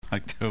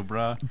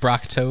October.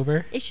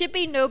 Brocktober. It should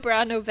be No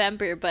Bra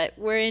November, but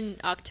we're in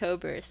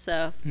October,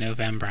 so.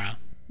 November.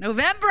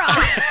 November!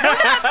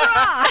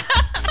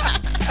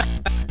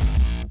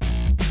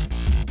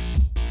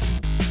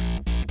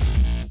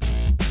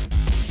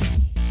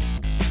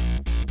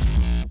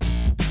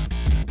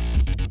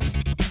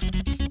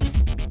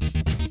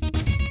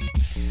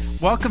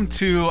 Welcome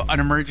to an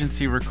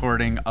emergency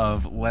recording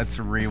of Let's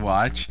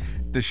Rewatch,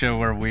 the show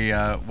where we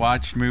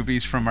watch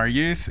movies from our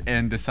youth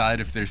and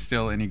decide if they're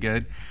still any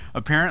good.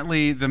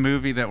 Apparently, the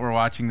movie that we're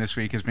watching this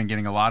week has been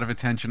getting a lot of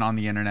attention on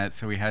the internet,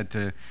 so we had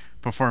to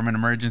perform an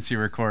emergency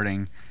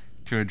recording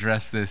to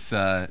address this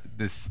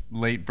this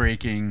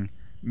late-breaking,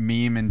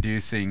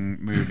 meme-inducing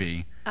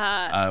movie.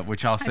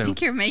 Which also... I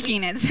think you're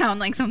making it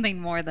sound like something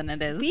more than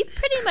it is. We've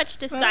pretty much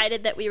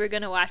decided that we were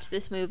going to watch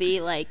this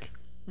movie, like,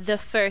 the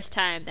first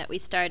time that we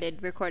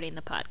started recording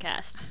the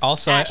podcast.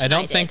 Also, Ash I and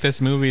don't did. think this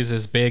movie is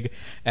as big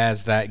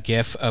as that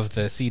gif of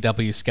the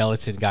CW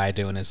skeleton guy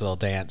doing his little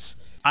dance.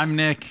 I'm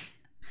Nick.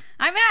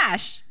 I'm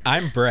Ash.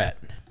 I'm Brett.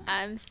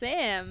 I'm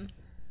Sam.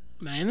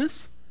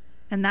 Minus?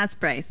 And that's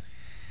Bryce.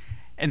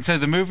 And so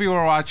the movie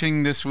we're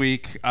watching this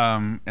week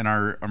in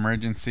our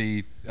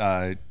emergency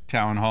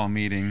town hall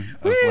meeting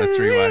of Let's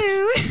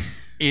Rewatch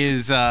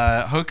is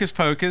Hocus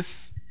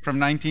Pocus from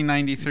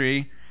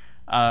 1993.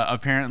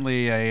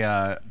 Apparently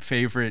a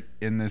favorite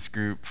in this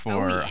group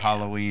for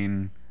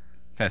Halloween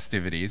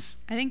festivities.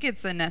 I think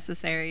it's a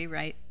necessary,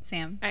 right,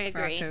 Sam? I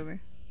agree. For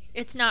October.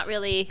 It's not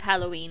really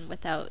Halloween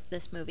without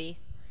this movie.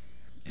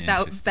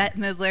 Without Interesting. Bette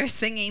Midler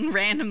singing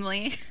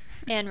randomly.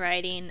 And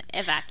riding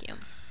a vacuum.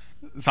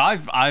 So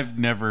I've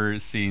never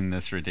seen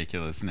this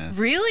ridiculousness.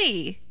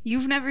 Really?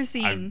 You've never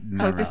seen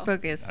Hocus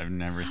Pocus? I've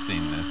never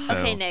seen this. So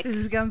Okay, Nick. This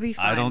is going to be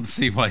fun. I don't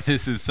see why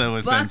this is so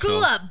essential.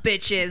 Buckle up,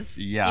 bitches.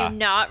 Yeah. Do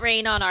not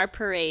rain on our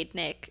parade,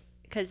 Nick,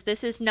 because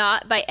this is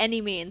not by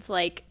any means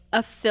like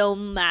a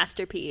film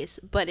masterpiece,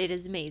 but it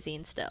is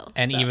amazing still.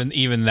 And so,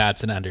 even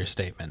that's an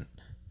understatement.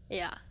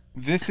 yeah.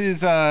 This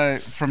is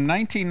from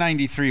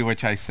 1993,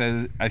 which I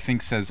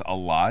think says a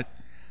lot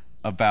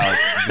about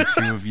the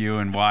two of you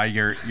and why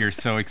you're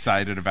so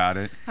excited about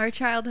it. Our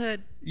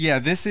childhood. Yeah,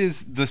 this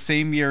is the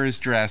same year as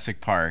Jurassic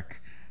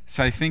Park.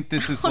 So I think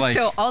this is like...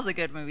 So all the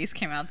good movies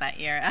came out that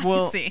year.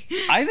 Well, see.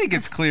 I think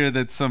it's clear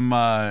that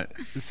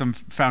some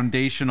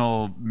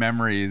foundational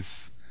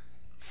memories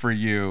for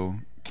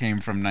you came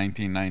from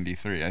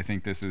 1993. I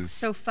think this is...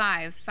 So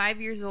 5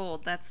 years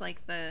old. That's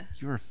like the...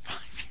 You were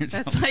 5 years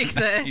That's old like in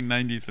the...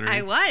 1993.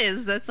 I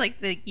was. That's like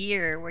the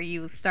year where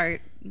you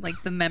start, like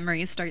the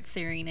memories start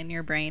searing in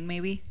your brain,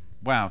 maybe.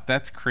 Wow,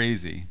 that's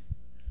crazy.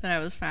 That I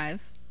was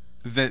 5.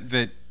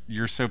 That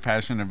you're so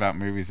passionate about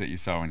movies that you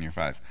saw when you're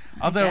 5.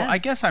 Although I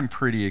guess I'm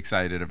pretty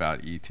excited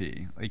about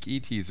E.T. Like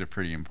E.T. is a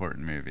pretty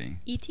important movie.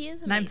 E.T.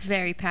 is And I'm amazing.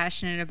 very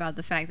passionate about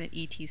the fact that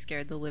E.T.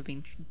 scared the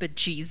living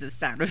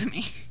bejesus out of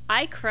me.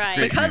 I cried.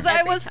 Great Because movie. I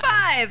every was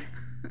time.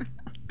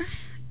 5!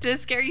 Did it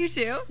scare you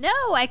too? No,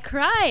 I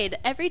cried.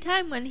 Every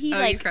time when he,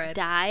 Oh, you cried.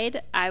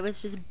 died, I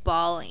was just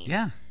bawling.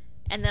 Yeah,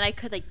 And then I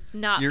could,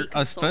 not you're be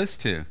consoled.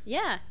 supposed to.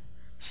 Yeah.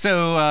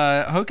 So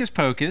Hocus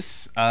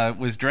Pocus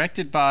was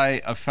directed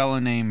by a fellow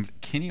named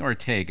Kenny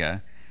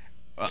Ortega.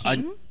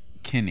 King?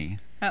 Kenny.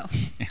 Oh.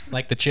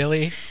 Like the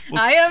chili.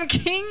 I am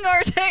King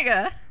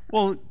Ortega!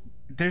 Well,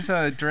 there's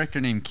a director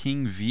named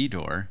King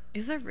Vidor.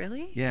 Is that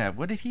really? Yeah,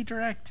 what did he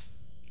direct?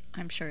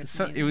 I'm sure it's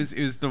So it was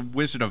the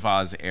Wizard of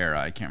Oz era.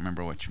 I can't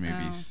remember which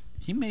movies.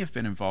 He may have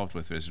been involved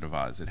with Wizard of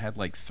Oz. It had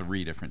like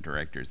 3 different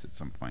directors at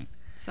some point.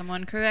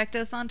 Someone correct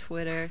us on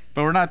Twitter.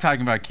 But we're not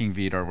talking about King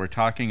Vidor. We're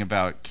talking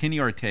about Kenny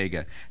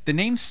Ortega. The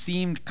name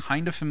seemed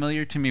kind of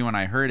familiar to me when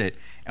I heard it.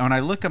 And when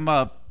I look him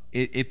up,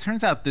 it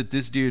turns out that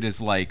this dude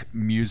is like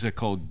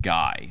musical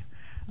guy.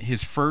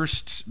 His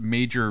first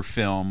major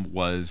film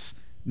was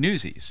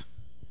Newsies,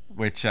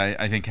 which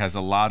I think has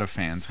a lot of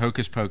fans.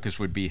 Hocus Pocus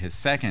would be his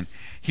second.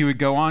 He would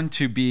go on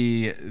to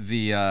be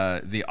the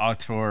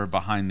auteur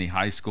behind the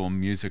High School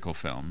Musical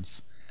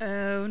films.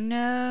 Oh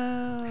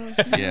no.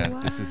 Yeah,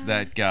 this is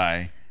that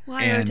guy.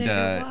 Why, And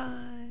Ortega,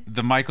 why?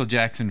 the Michael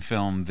Jackson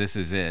film This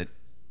Is It,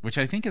 which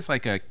I think is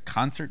like a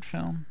concert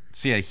film.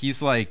 So yeah, he's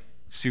like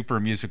super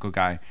musical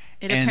guy.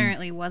 It And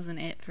apparently wasn't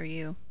it for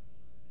you.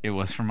 it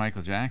was for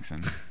Michael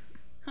Jackson.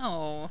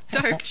 Oh,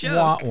 dark Wah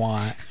joke.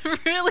 wah.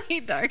 Really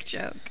dark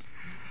joke.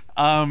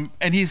 And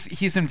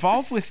he's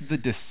involved with The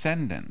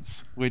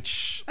Descendants,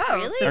 which Oh,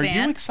 Really? the are you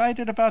band?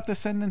 excited about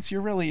Descendants?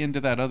 You're really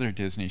into that other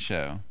Disney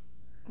show.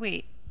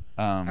 Wait,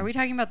 Um, are we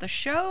talking about the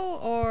show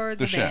or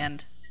the show.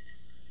 band?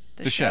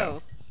 The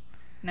show.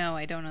 No,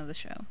 I don't know the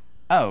show.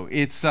 Oh,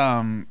 it's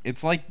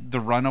like The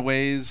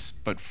Runaways,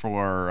 but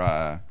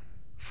for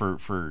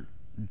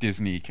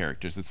Disney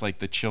characters. It's like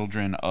the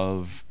children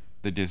of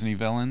the Disney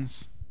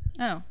villains.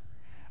 Oh,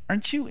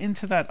 Aren't you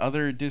into that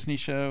other Disney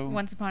show?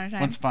 Once Upon a Time.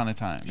 Once Upon a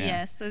Time. Yeah.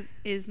 Yes, it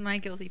is my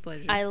guilty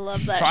pleasure. I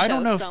love that So I show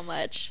don't know if- so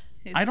much.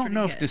 It's I don't pretty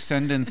know if good.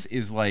 Descendants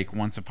is like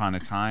Once Upon a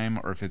Time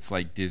or if it's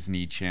like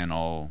Disney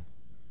Channel,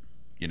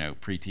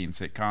 preteen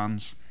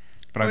sitcoms.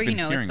 But or I've been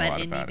it's hearing a that lot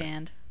indie about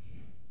band.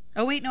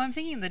 Oh wait, no, I'm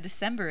thinking the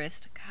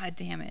Decemberist. God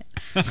damn it.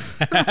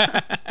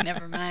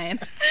 Never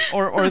mind.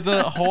 Or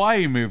the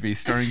Hawaii movie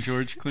starring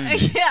George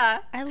Clooney. Yeah.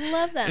 I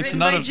love that. It's Written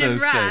none by of Jim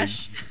those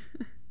Rash. things.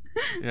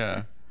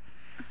 Yeah.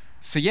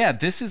 So yeah,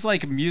 this is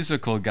like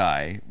Musical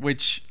Guy,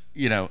 which,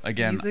 you know,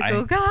 again,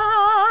 Musical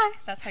guy.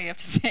 That's how you have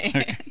to say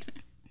it.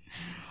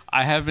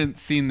 I haven't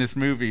seen this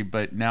movie,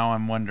 but now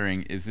I'm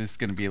wondering, is this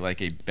going to be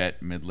like a Bette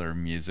Midler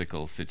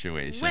musical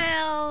situation?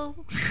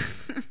 Well,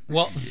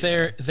 Well,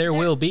 there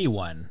will be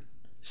one.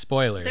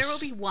 Spoilers. there will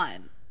be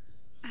one.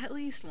 At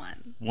least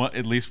one.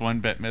 At least one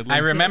Bette Midler. I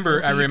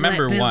remember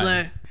Bette one.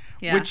 Midler.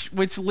 Yeah.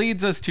 Which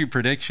leads us to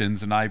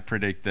predictions, and I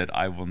predict that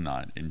I will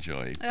not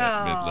enjoy Bette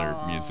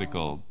Midler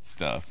musical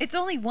stuff. It's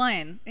only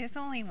one. It's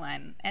only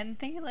one. And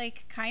they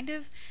like kind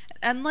of,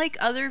 unlike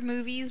other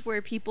movies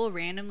where people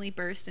randomly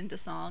burst into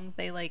song,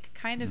 they like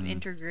kind of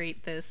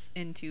integrate this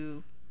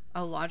into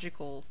a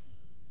logical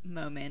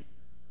moment.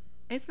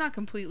 It's not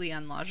completely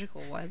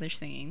unlogical while they're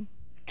singing.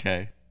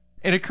 Okay.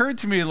 It occurred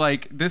to me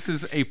like this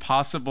is a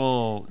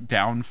possible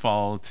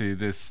downfall to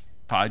this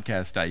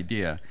podcast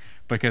idea,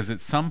 because at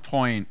some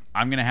point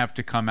I'm going to have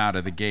to come out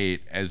of the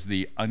gate as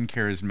the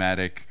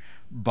uncharismatic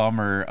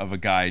bummer of a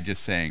guy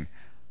just saying,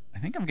 I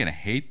think I'm going to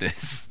hate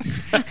this.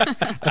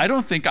 I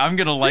don't think I'm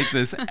going to like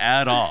this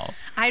at all.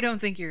 I don't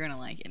think you're going to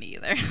like it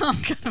either.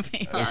 I'm going to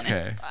be honest.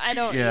 Okay. I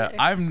don't Yeah, either.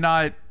 I'm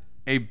not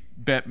a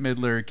Bette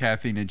Midler,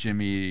 Kathy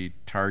Najimy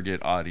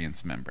target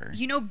audience member.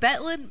 You know, Bette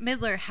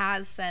Midler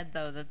has said,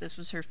 though, that this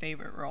was her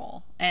favorite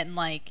role. And,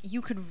 like,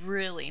 you could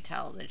really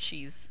tell that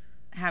she's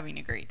having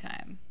a great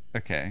time.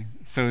 Okay.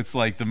 So it's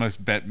like the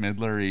most Bette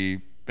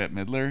Midler-y Bette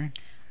Midler?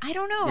 I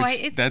don't know.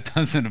 Which, that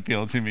doesn't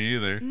appeal to me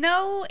either.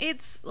 No,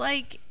 it's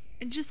like,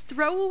 just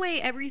throw away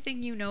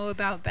everything you know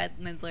about Bette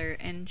Midler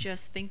and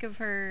just think of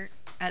her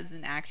as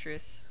an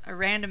actress, a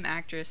random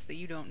actress that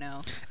you don't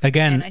know.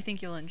 Again, And I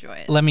think you'll enjoy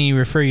it. let me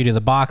refer you to the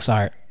box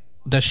art.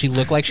 Does she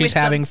look like she's With the-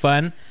 having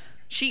fun?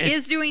 She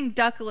is doing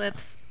duck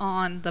lips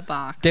on the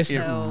box. This- It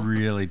so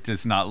really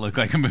does not look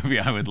like a movie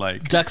I would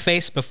like.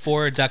 Duckface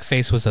before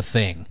Duckface was a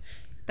thing.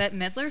 Bette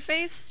Midler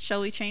face?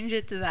 Shall we change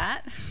it to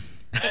that?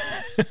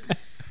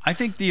 I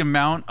think the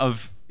amount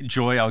of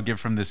joy I'll get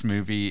from this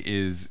movie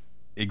is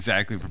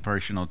exactly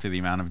proportional to the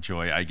amount of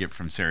joy I get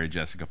from Sarah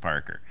Jessica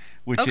Parker,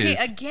 which Okay, is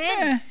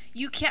again,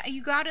 you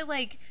gotta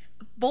like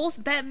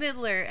both Bette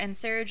Midler and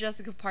Sarah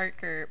Jessica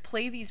Parker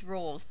play these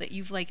roles that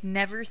you've like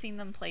never seen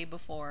them play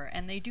before,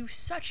 and they do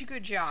such a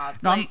good job.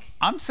 No, like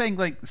I'm saying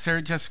like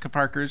Sarah Jessica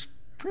Parker's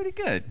pretty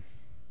good.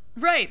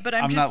 right, but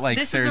I'm not, just like,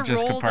 this Sarah is a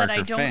Jessica role that I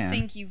Parker don't fan.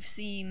 think you've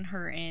seen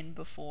her in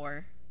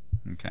before.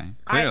 Okay,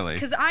 clearly.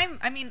 Because I'm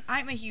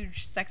a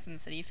huge Sex and the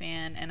City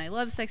fan, and I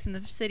love Sex and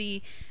the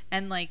City,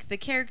 and like the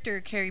character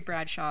Carrie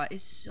Bradshaw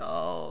is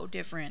so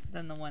different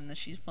than the one that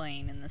she's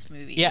playing in this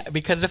movie. Yeah,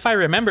 because if I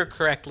remember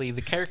correctly,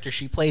 the character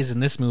she plays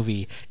in this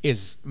movie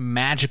is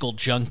Magical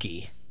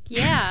Junkie.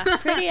 Yeah,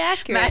 pretty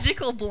accurate.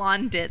 Magical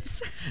blonde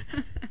dits.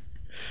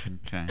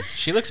 Okay.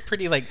 She looks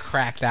pretty like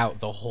cracked out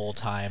the whole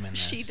time in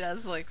this. She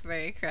does look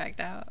very cracked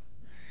out.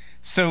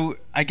 So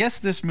I guess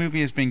this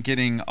movie has been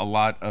getting a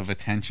lot of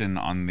attention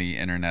on the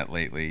internet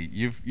lately.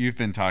 You've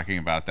been talking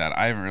about that.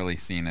 I haven't really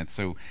seen it.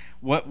 So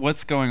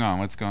what's going on?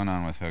 What's going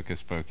on with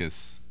Hocus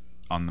Pocus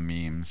on the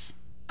memes?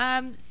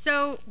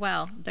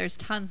 There's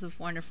tons of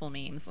wonderful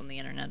memes on the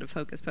internet of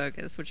Hocus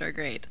Pocus, which are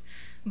great.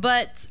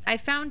 But I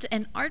found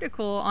an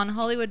article on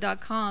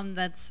Hollywood.com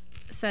that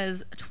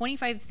says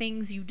 25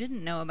 things you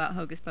didn't know about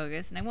Hocus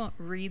Pocus, and I won't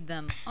read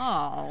them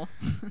all.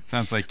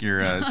 Sounds like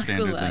your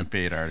standard up. link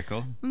bait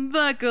article.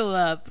 Buckle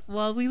up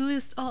while we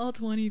list all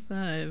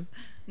 25.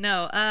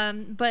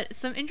 No, but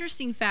some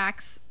interesting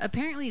facts.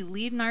 Apparently,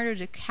 Leonardo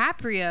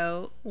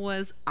DiCaprio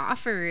was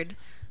offered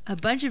a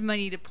bunch of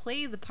money to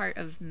play the part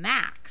of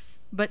Max,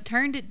 but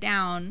turned it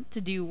down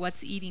to do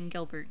What's Eating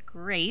Gilbert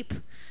Grape,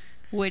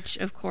 which,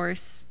 of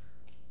course,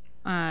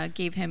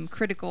 gave him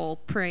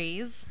critical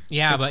praise.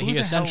 Yeah, So but who he the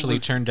hell essentially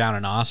was- turned down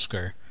an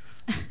Oscar.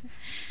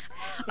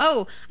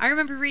 Oh, I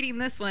remember reading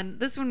this one.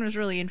 This one was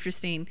really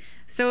interesting.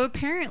 So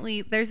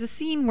apparently, there's a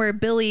scene where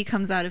Billy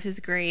comes out of his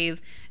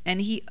grave, and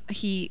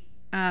he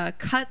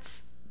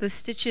cuts the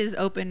stitches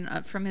open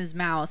from his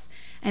mouth,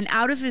 and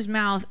out of his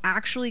mouth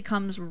actually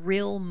comes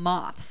real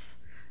moths.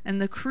 And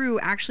the crew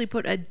actually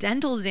put a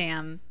dental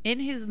dam in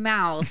his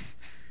mouth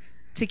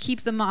to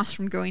keep the moths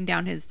from going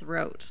down his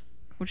throat,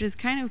 which is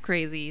kind of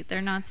crazy. They're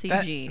not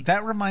CG.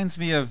 That reminds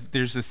me of,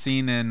 there's a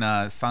scene in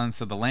Silence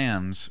of the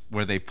Lambs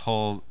where they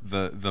pull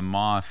the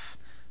moth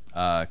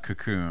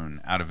cocoon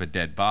out of a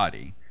dead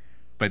body,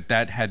 but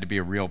that had to be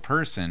a real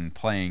person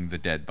playing the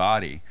dead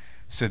body.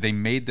 So they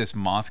made this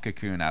moth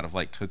cocoon out of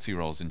like Tootsie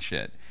Rolls and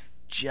shit,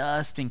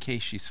 just in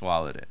case she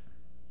swallowed it.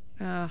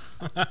 Ugh.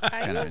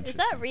 Is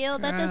that real?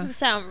 That doesn't Gross.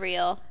 sound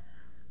real.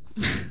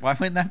 Why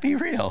wouldn't that be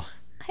real?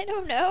 I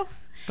don't know.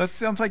 That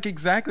sounds like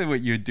exactly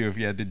what you'd do if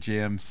you had to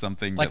jam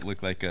something Like- that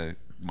looked like a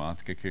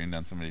moth cocoon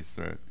down somebody's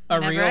throat. A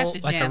Never have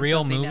to a jam real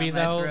something movie down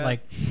my though. throat.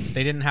 Like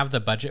they didn't have the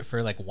budget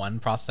for like one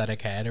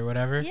prosthetic head or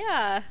whatever.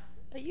 Yeah.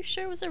 Are you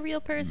sure it was a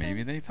real person?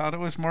 Maybe they thought it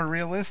was more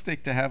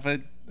realistic to have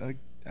a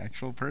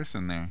actual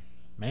person there.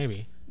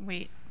 Maybe.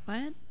 Wait,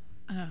 what?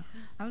 Oh,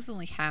 I was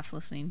only half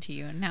listening to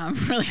you, and now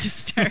I'm really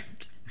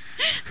disturbed.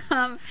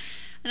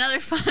 Another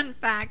fun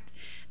fact: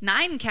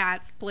 9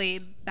 cats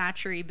played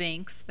Thackeray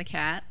Banks, the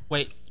cat.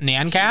 Wait,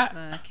 Nan Cat?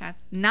 The cat.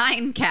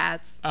 9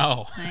 cats.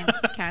 Oh. 9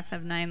 cats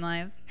have 9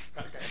 lives.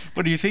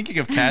 What are you thinking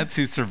of cats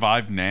who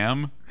survived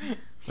Nam?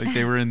 Like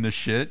they were in the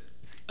shit?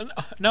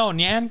 No,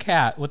 Nyan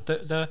Cat with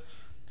the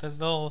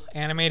little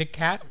animated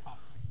cat.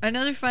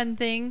 Another fun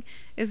thing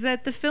is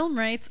that the film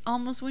rights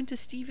almost went to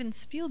Steven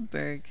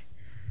Spielberg.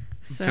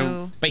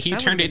 So But he that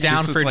turned would've it been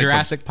down This was for like a-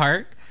 Jurassic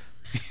Park.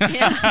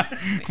 Yeah.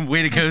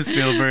 Way to go,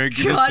 Spielberg.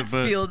 Give us God, the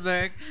book.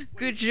 Spielberg.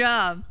 Good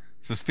job.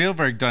 So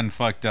Spielberg done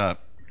fucked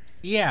up.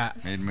 Yeah,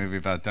 Made a movie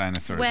about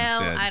dinosaurs Well,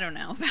 instead. I don't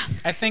know about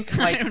that. I think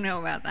I like don't know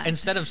about that.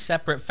 instead of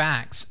separate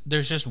facts,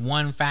 there's just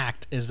one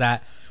fact: is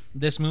that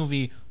this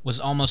movie was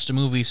almost a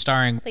movie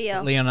starring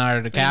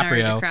Leonardo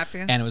DiCaprio,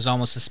 and it was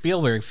almost a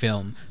Spielberg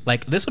film.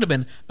 Like this would have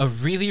been a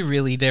really,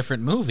 really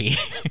different movie.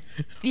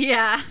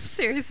 Yeah,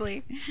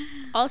 seriously.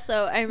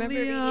 Also, I remember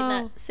reading Leo.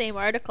 that same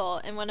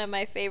article, and one of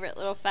my favorite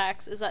little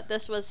facts is that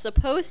this was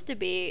supposed to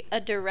be a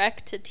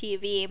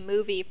direct-to-TV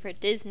movie for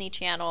Disney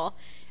Channel,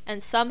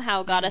 and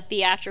somehow got a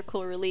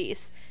theatrical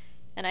release.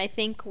 And I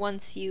think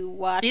once you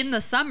watch In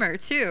the summer,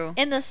 too.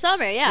 in the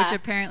summer, yeah, Which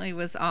apparently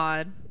was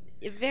odd.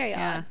 very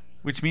Yeah. odd.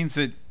 Which means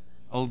that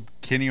old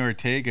Kenny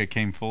Ortega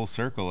came full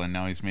circle and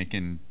now he's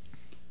making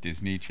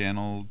Disney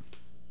Channel.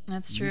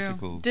 That's true.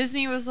 Musicals.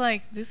 Disney was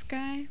like, this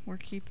guy, we're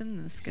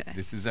keeping this guy.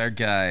 This is our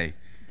guy.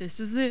 This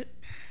is it.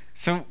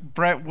 So,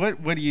 Brett,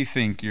 what do you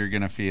think you're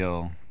going to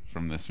feel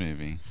from this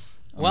movie?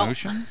 Well-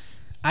 Emotions?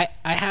 I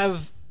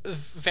have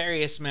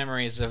various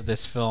memories of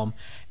this film,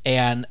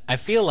 and I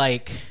feel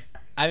like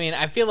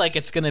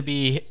it's gonna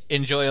be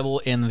enjoyable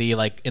in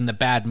the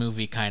bad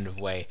movie kind of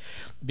way,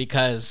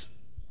 because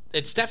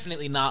it's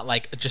definitely not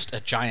like just a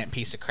giant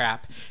piece of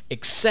crap,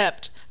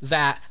 except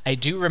that I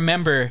do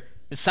remember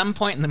at some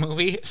point in the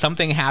movie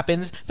something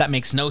happens that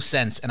makes no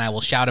sense, and I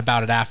will shout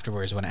about it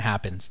afterwards when it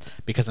happens,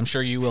 because I'm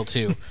sure you will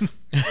too.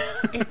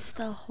 It's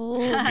the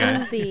whole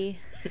movie.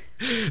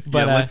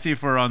 But yeah, let's see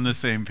if we're on the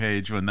same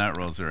page when that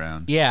rolls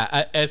around.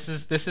 yeah, this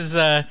is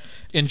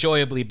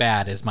enjoyably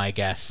bad is my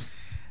guess.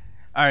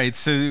 All right,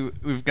 so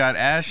we've got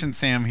Ash and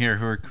Sam here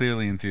who are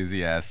clearly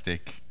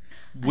enthusiastic.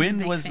 When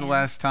big was the fan.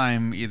 last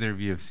time either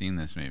of you have seen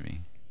this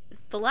movie?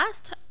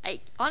 I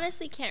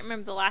honestly can't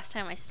remember the last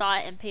time I saw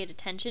it and paid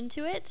attention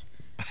to it.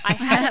 I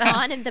had it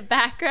on in the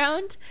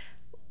background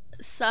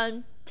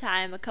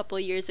sometime a couple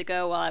years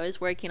ago while I was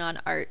working on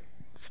art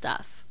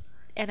stuff,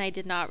 and I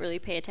did not really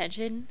pay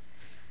attention.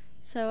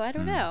 So I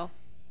don't know.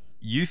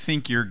 You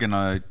think you're going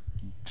to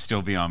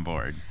still be on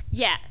board?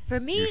 Yeah, for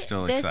me, You're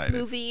still this excited.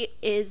 movie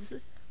is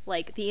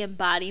like the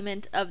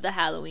embodiment of the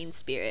Halloween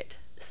spirit.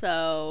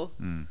 So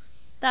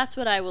that's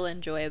what I will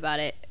enjoy about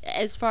it.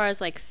 As far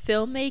as like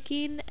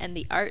filmmaking and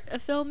the art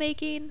of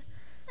filmmaking,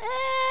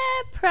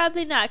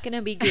 probably not going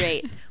to be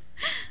great.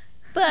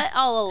 But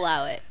I'll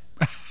allow it.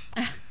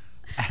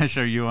 Ash,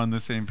 are you on the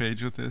same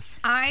page with this?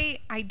 I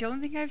don't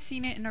think I've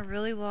seen it in a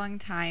really long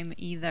time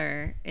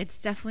either. It's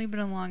definitely been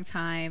a long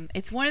time.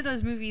 It's one of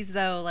those movies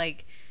though,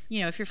 like, you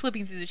know, if you're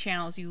flipping through the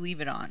channels, you leave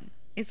it on.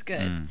 It's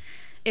good.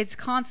 It's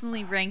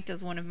constantly ranked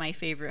as one of my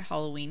favorite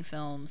Halloween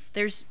films.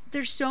 There's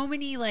so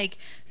many like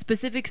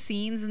specific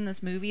scenes in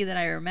this movie that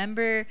I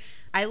remember.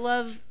 I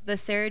love the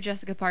Sarah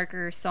Jessica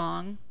Parker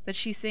song that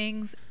she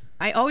sings.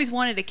 I always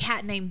wanted a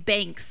cat named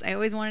Banks. I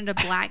always wanted a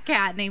black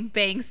cat named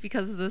Banks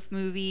because of this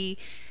movie.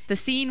 The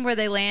scene where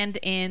they land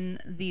in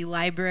the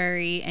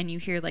library and you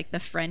hear like the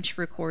French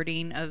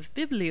recording of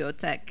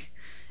Bibliothèque,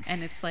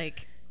 and it's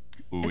like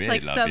Où it's est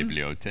like la some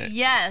bibliothèque?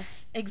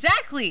 yes,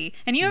 exactly.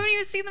 And you haven't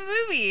even seen the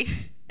movie,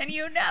 and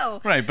you know.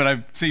 Right, but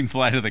I've seen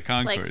Flight of the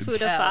Like Conchords.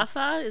 Fuda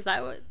Fafa? Is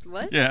that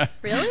what? Yeah.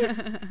 Really?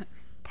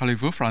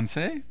 Parlez-vous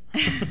français?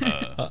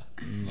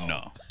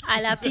 No.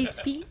 À la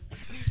piscine.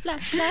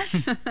 Splash, splash.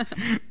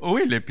 Où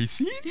est la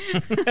piscine?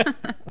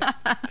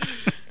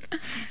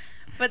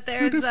 But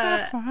there's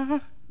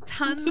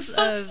tons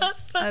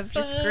of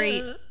just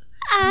great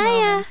Aya.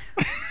 moments.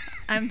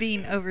 I'm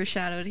being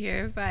overshadowed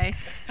here by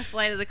a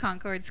Flight of the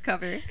Conchords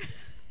cover.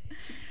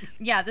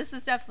 Yeah, this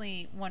is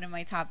definitely one of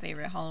my top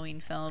favorite Halloween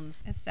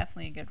films. It's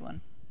definitely a good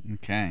one.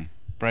 Okay.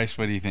 Bryce,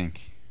 what do you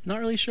think? Not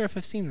really sure if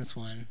I've seen this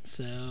one,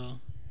 so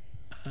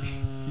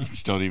You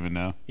just don't even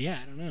know. yeah,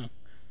 I don't know.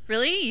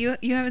 Really? You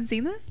haven't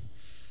seen this?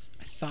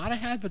 I thought I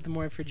had, but the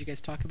more I've heard you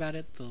guys talk about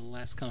it, the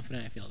less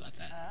confident I feel about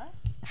that.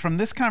 From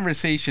this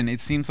conversation, it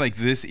seems like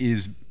this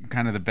is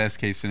kind of the best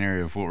case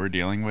scenario of what we're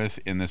dealing with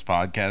in this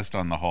podcast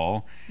on the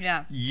whole.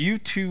 Yeah. You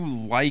two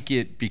like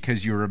it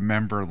because you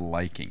remember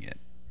liking it.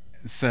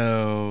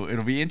 So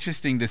it'll be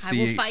interesting to I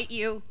see will fight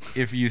you.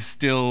 if you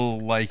still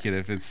like it,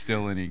 if it's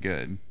still any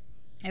good.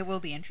 It will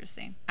be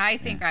interesting. I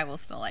think I will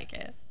still like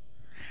it.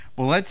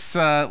 Well, let's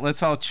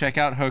all check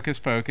out Hocus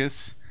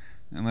Pocus,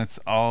 and let's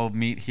all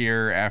meet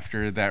here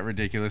after that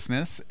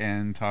ridiculousness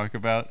and talk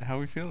about how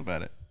we feel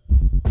about it.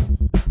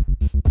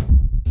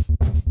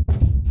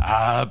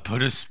 I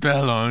put a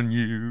spell on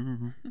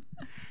you.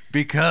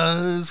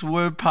 Because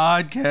we're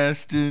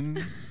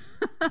podcasting.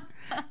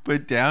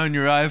 Put down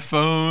your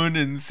iPhone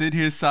and sit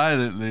here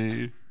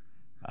silently.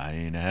 I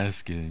ain't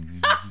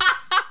asking.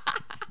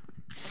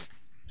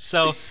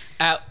 So,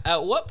 at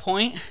what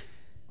point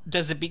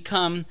does it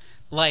become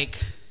like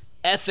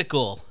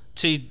ethical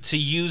to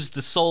use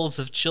the souls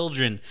of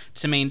children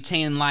to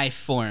maintain life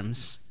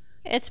forms?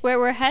 It's where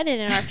we're headed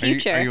in our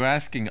future. Are you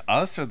asking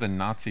us or the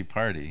Nazi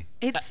Party?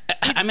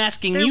 I'm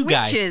asking they're you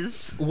guys.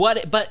 witches.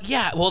 What? But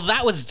yeah, well,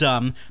 that was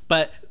dumb.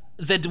 But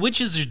the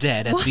witches are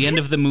dead at the end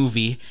of the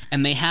movie,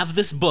 and they have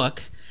this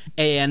book,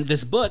 and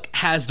this book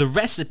has the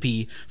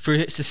recipe for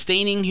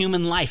sustaining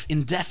human life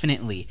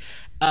indefinitely.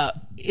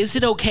 Is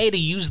it okay to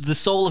use the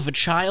soul of a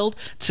child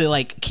to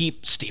like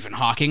keep Stephen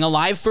Hawking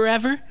alive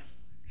forever?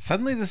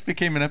 Suddenly this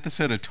became an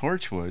episode of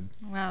Torchwood.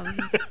 Wow,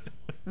 this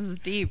is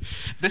deep.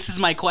 This is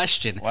my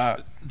question.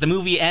 Wow. The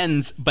movie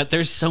ends, but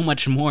there's so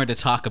much more to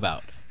talk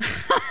about.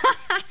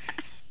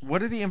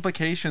 What are the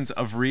implications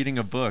of reading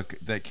a book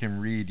that can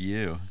read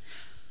you?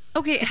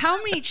 Okay, how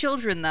many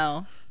children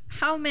though?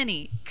 How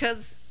many?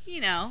 Because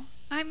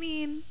I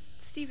mean,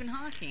 Stephen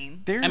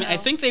Hawking. There's, I mean, I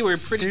think they were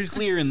pretty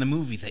clear in the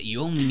movie that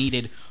you only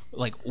needed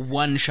like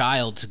one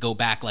child to go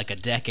back like a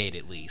decade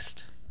at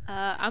least.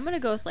 I'm gonna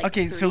go with like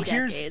okay, 3 so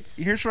decades.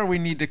 here's where we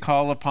need to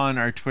call upon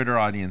our Twitter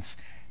audience.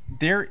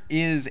 There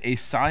is a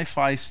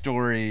sci-fi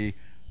story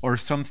or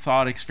some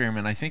thought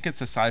experiment. I think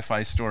it's a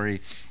sci-fi story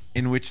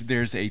in which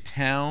there's a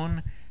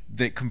town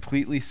that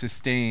completely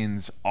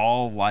sustains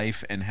all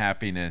life and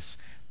happiness,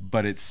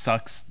 but it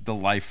sucks the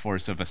life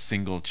force of a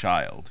single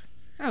child.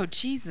 Oh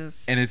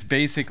Jesus! And it's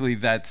basically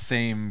that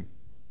same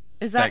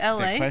Is that LA?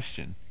 that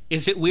question.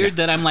 Is it weird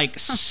that I'm like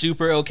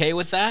super okay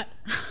with that?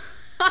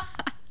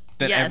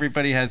 That Yes.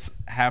 everybody has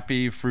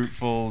happy,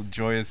 fruitful,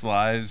 joyous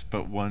lives,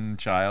 but one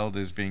child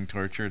is being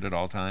tortured at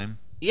all time?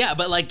 Yeah,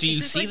 but like, do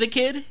you see the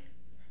kid?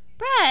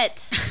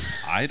 Brett,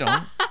 I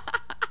don't.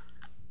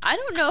 I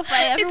don't know if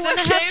I ever It's want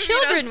to okay have if you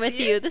don't children with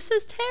see you. it. This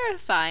is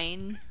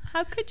terrifying.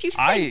 How could you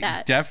say I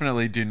that?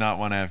 definitely do not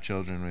want to have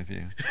children with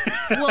you.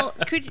 Well,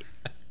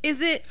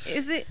 is it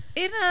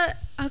in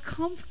a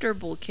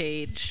comfortable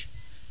cage?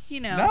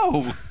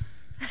 No.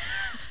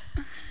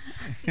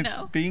 It's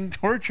No. being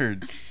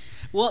tortured.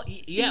 Well,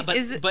 yeah,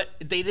 is it- but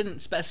they didn't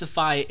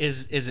specify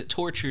is it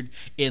tortured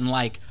in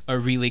like a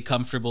really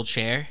comfortable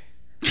chair?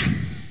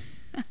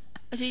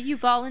 Do you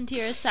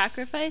volunteer as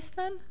sacrifice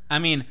then? I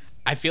mean,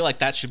 I feel like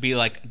that should be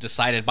like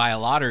decided by a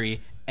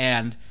lottery,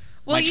 and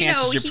Well, my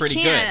chances are he pretty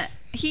can't.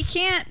 good. He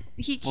can't.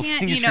 Well,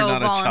 seeing as you're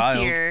not a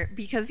volunteer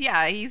because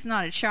he's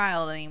not a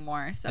child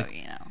anymore. So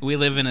We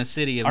live in a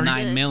city of Are you-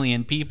 9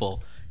 million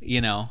people.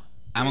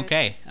 I'm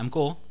okay. I'm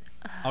cool.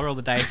 I'll roll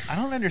the dice. I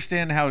don't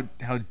understand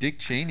how Dick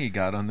Cheney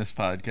got on this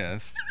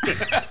podcast.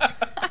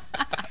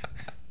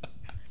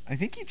 I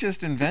think he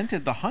just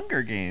invented the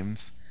Hunger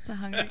Games. the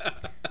Hunger.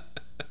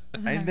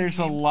 And there's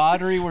a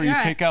lottery where you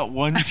Yeah. pick out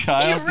one He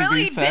child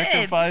really to be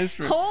sacrificed.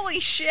 did. Holy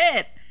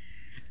shit!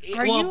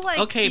 Are well, you, like,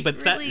 okay, but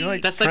secretly- You're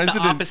like that's like the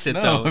President opposite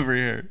Snow though. over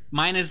here.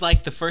 Mine is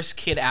like the first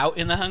kid out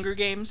in the Hunger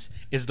Games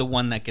is the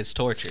one that gets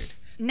tortured.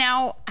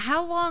 Now,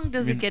 how long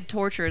does it get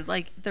tortured?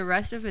 Like the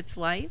rest of its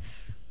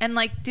life? And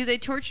like, do they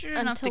torture it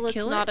enough Until to it's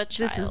kill not it?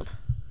 a child.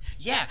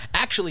 Yeah,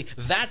 actually,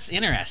 that's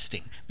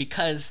interesting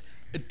because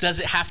does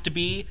it have to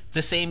be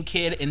the same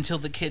kid until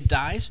the kid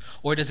dies,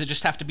 or does it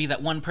just have to be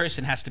that one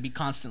person has to be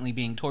constantly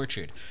being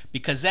tortured?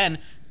 Because then,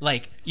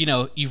 like, you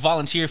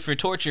volunteer for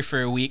torture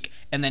for a week,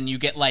 and then you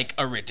get like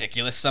a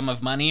ridiculous sum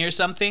of money or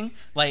something.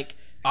 Like,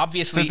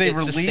 obviously, So they it's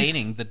release-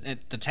 sustaining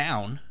the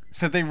town.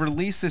 So they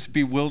release this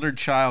bewildered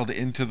child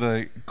into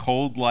the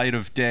cold light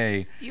of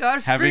day, You are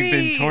having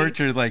been free.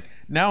 tortured. Like,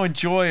 now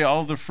enjoy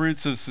all the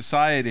fruits of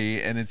society,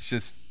 and it's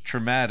just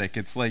traumatic.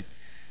 It's like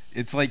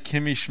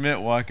Kimmy Schmidt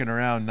walking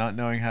around not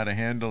knowing how to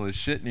handle his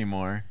shit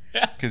anymore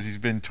because he's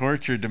been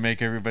tortured to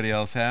make everybody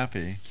else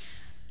happy.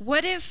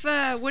 What if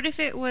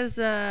it was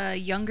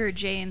younger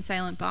Jay and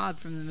Silent Bob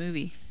from the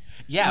movie?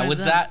 Yeah, One of was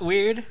them. that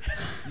weird?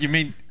 You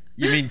mean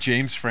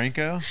James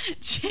Franco?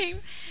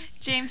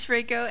 James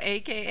Franco,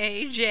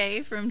 aka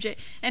Jay from Jay,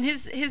 and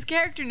his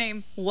character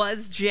name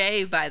was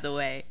Jay, by the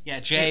way. Yeah,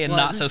 Jay It and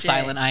Not was So Jay.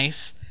 Silent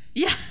Ice.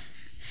 Yeah.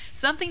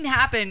 Something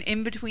happened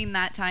in between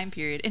that time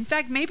period. In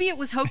fact, maybe it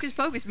was Hocus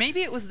Pocus.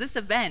 Maybe it was this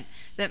event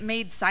that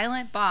made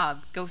Silent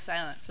Bob go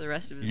silent for the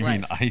rest of his You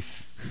life. mean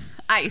Ice?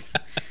 Ice.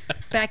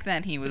 Back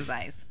then he was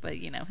Ice, but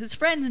his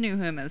friends knew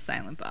him as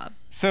Silent Bob.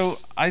 So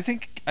I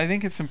think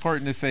it's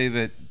important to say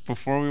that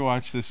before we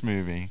watched this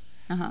movie,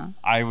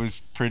 I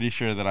was pretty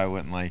sure that I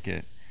wouldn't like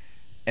it.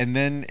 And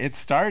then it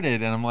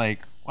started, and I'm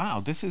like,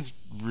 wow, this is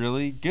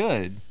really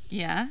good.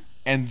 Yeah.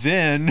 And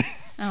then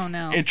Oh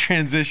no. it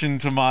transitioned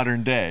to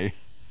modern day.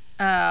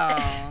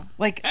 Oh.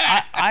 Like,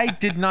 I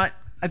did not...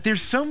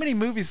 There's so many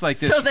movies like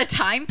this. So the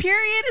time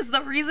period is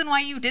the reason why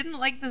you didn't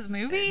like this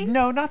movie?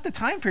 No, not the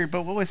time period,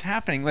 but what was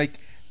happening. Like,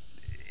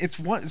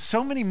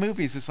 so many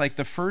movies, it's like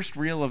the first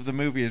reel of the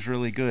movie is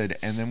really good,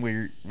 and then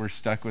we're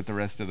stuck with the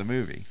rest of the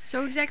movie.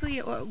 So exactly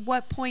at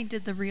what point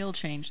did the reel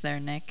change there,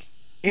 Nick?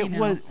 It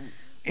was...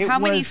 How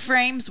many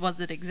frames was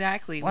it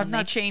exactly Well, when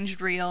they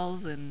changed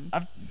reels and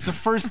the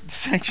first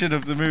section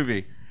of the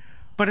movie?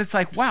 But it's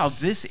like, wow,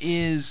 this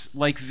is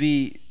like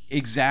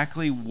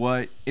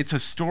it's a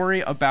story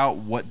about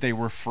what they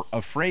were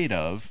afraid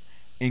of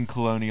in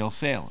colonial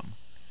Salem.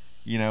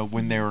 You know,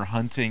 when they were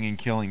hunting and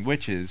killing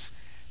witches,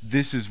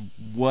 this is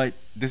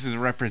a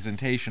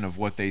representation of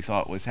what they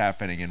thought was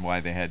happening and why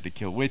they had to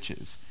kill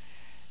witches.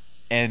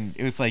 And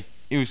it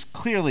was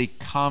clearly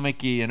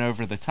comic-y and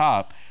over the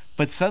top,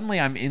 but suddenly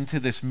I'm into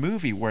this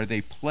movie where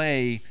they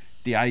play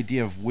the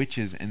idea of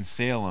witches in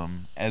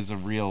Salem as a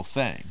real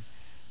thing.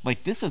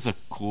 Like, this is a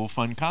cool,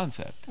 fun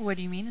concept. What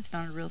do you mean it's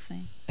not a real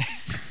thing?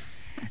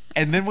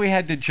 And then we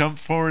had to jump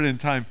forward in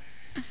time,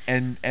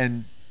 and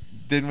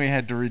then we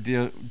had to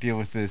deal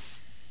with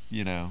this,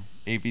 you know,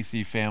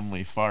 ABC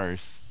Family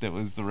farce that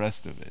was the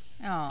rest of it.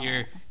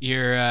 Oh.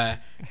 Your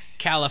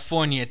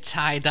California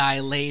tie-dye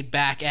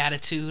laid-back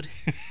attitude.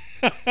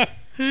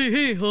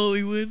 hey,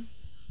 Hollywood.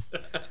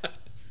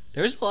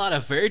 There's a lot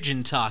of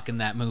virgin talk in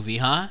that movie,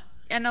 huh?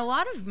 And a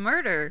lot of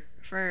murder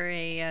for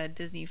a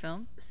Disney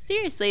film.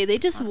 Seriously, they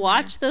just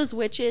watched those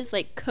witches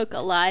like cook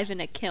alive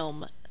in a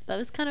kiln. That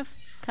was kind of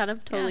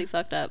totally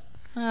fucked up.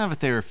 But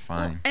they were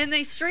fine. And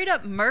they straight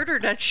up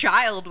murdered a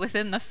child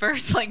within the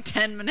first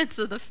 10 minutes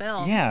of the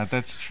film. Yeah,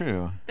 that's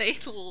true. They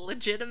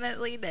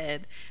legitimately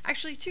did.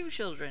 Actually, 2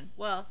 children.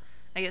 Well,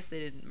 I guess they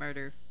didn't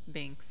murder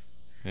Binks.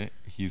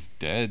 He's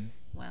dead.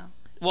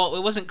 Well,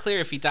 it wasn't clear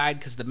if he died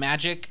because the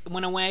magic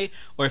went away,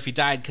 or if he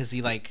died because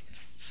he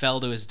fell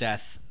to his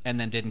death and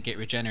then didn't get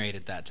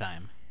regenerated that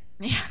time.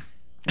 Yeah.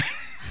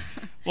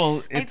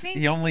 Well,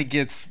 he only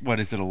gets,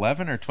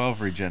 11 or 12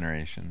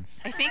 regenerations?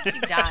 I think he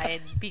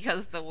died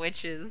because the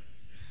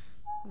witches.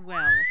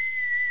 Well.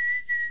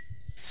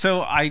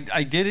 So I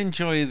did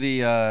enjoy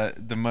the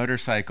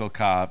motorcycle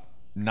cop,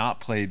 not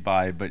played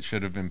by, but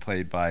should have been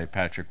played by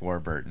Patrick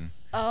Warburton.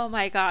 Oh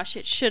my gosh,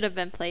 it should have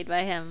been played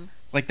by him.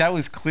 Like, that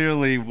was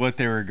clearly what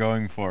they were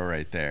going for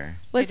right there.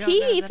 Was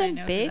he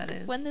even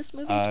big when this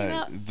movie came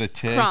out? The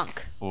Tick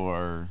Kronk.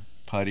 Or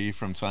Putty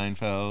from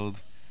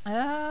Seinfeld.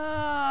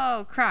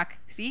 Oh, Croc.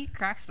 See?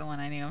 Croc's the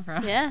one I knew him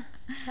from. Yeah.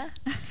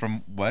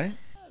 From what?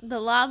 The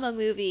llama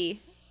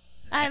movie.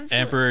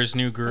 Emperor's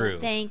New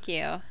Groove. Thank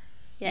you.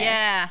 Yes.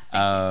 Yeah.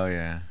 Oh,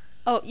 yeah.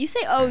 Oh, you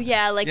say, oh,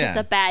 yeah, like Yeah. it's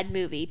a bad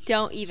movie.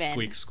 Don't even.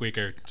 Squeak,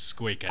 squeaker,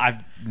 squeaking.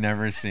 I've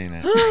never seen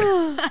it.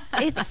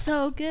 It's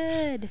so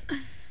good.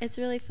 It's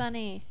really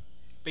funny.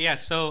 But yeah,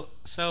 so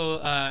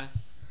the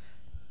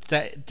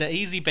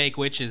Easy Bake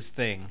Witches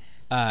thing.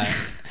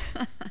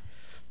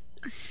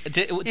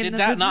 Did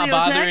that not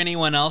bother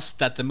anyone else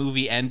that the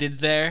movie ended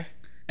there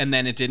and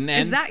then it didn't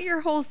end? Is that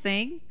your whole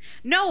thing?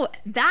 No,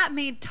 that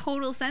made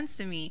total sense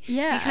to me.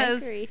 Yeah,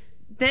 because I agree.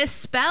 this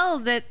spell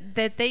that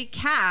they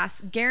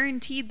cast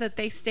guaranteed that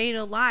they stayed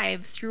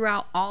alive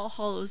throughout All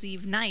Hallows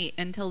Eve night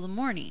until the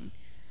morning.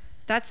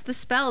 That's the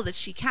spell that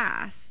she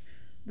casts.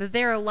 That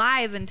they're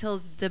alive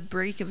until the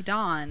break of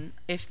dawn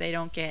if they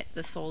don't get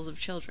the souls of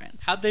children.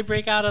 How'd they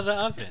break out of the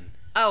oven?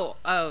 Oh,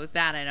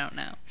 that I don't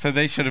know. So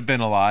they should have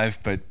been alive,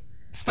 but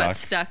stuck. But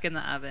stuck in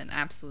the oven,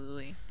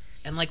 absolutely.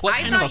 And what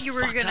I kind of thought a you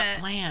were fucked gonna- up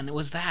plan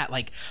was that?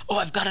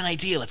 I've got an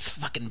idea. Let's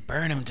fucking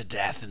burn him to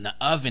death in the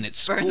oven at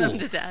school. Burn them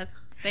to death.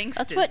 Thanks,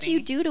 That's Disney. what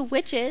you do to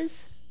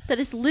witches. That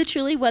is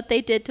literally what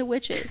they did to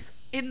witches.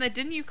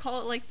 Didn't you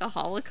call it the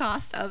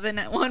Holocaust oven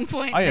at one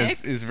point? Oh, yeah,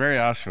 Nick? it's very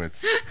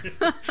Auschwitz.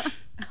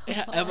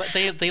 Yeah, but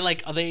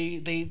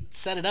they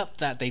set it up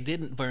that they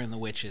didn't burn the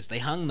witches. They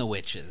hung the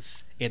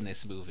witches in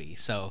this movie.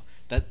 So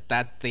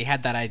that they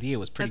had that idea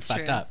was pretty That's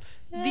fucked true. up.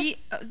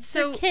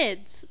 So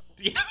kids.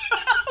 Yeah.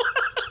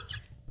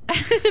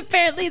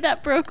 Apparently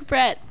that broke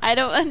Brett. I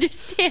don't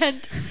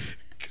understand.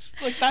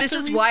 This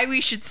is why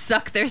we should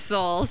suck their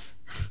souls.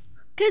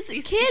 Because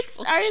These kids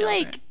evil are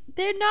children.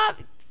 they're not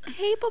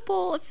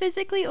capable of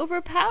physically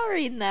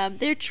overpowering them.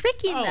 They're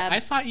tricking them. I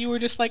thought you were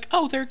just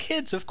they're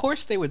kids. Of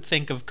course they would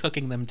think of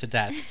cooking them to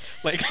death.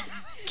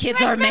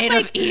 Kids I are meant,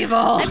 made of evil.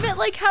 I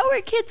meant how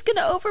are kids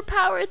gonna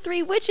overpower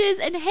 3 witches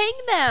and hang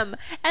them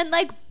and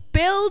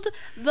build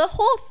the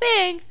whole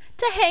thing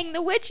to hang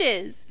the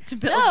witches? To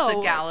build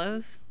the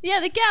gallows. Yeah,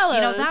 the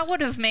gallows. That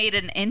would have made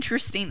an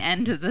interesting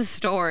end to the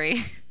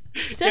story.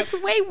 That's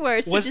way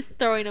worse than Was- just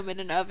throwing them in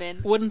an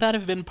oven. Wouldn't that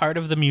have been part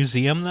of the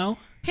museum though?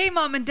 Hey,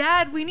 Mom and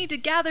Dad, we need to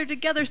gather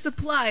together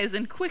supplies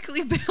and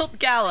quickly build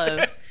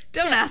gallows.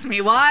 Don't ask me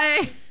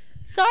why.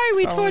 Sorry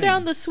we tore Sorry.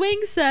 down the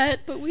swing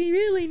set, but we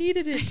really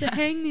needed it to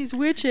hang these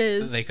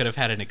witches. They could have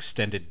had an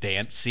extended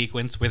dance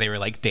sequence where they were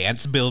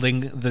dance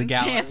building the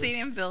gallows. Dancing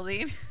and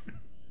building.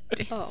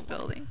 Oh.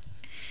 Building.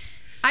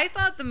 I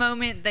thought the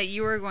moment that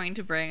you were going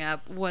to bring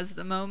up was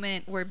the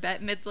moment where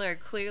Bette Midler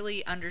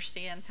clearly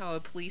understands how a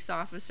police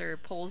officer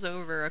pulls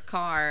over a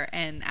car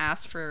and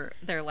asks for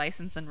their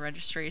license and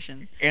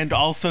registration. And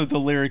also the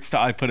lyrics to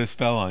I Put a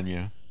Spell on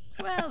You.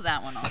 Well,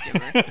 that one I'll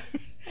give her.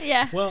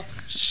 Yeah. Well,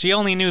 she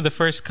only knew the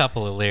first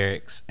couple of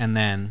lyrics, and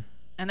then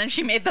And then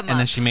she made them and up.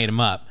 then she made them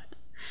up.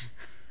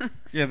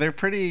 Yeah, they're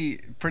pretty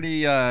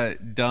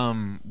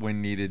dumb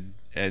when needed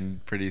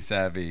and pretty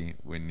savvy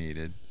when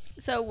needed.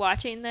 So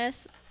watching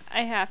this,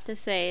 I have to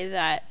say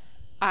that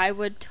I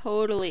would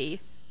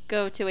totally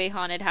go to a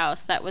haunted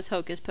house that was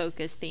Hocus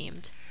Pocus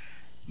themed.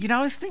 You know,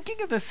 I was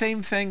thinking of the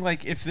same thing.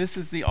 Like, if this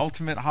is the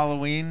ultimate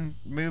Halloween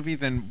movie,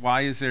 then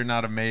why is there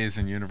not a maze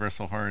in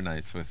Universal Horror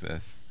Nights with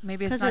this?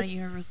 Maybe it's 'Cause not it's- a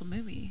Universal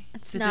movie.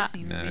 it's It's a not-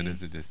 Disney No, movie. it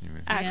is a Disney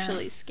movie.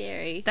 Actually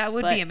scary. That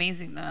would but be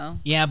amazing, though.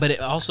 Yeah, but it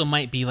also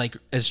might be like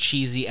as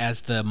cheesy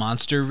as the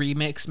Monster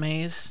remix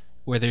maze,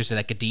 where there's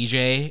like a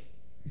DJ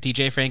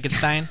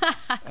Frankenstein.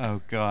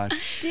 Oh God.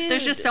 Dude,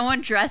 There's just someone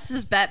dressed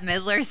as Bette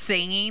Midler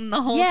singing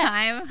the whole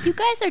time. You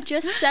guys are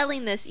just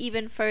selling this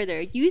even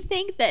further. You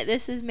think that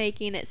this is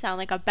making it sound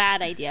like a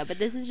bad idea, but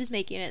this is just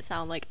making it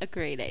sound like a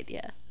great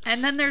idea.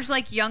 And then there's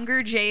like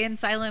younger Jay and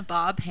Silent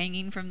Bob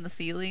hanging from the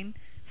ceiling.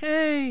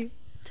 Hey.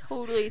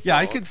 Totally. Yeah,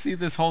 I sold. could see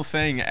this whole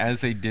thing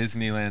as a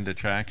Disneyland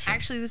attraction.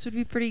 Actually, this would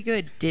be pretty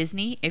good.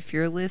 Disney, if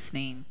you're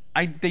listening.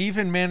 They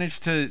even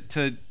managed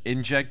to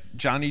inject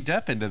Johnny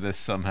Depp into this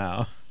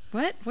somehow.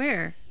 What?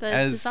 Where? The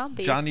As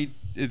zombie. Johnny,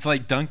 it's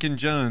like Duncan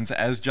Jones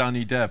as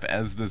Johnny Depp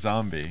as the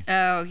zombie.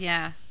 Oh,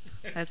 yeah.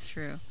 That's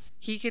true.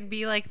 He could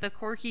be like the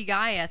quirky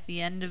guy at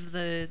the end of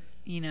the,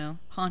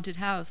 haunted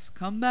house.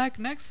 Come back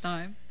next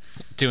time.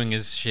 Doing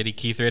his shitty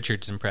Keith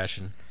Richards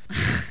impression.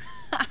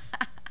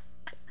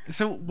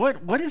 So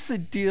what is the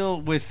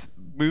deal with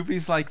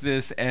movies like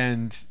this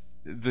and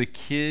the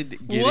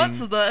kid getting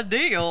the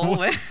deal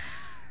with...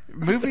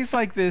 movies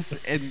like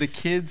this and the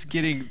kids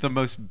getting the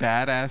most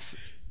badass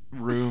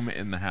room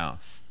in the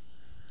house?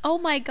 Oh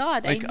my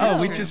god! Like, I know.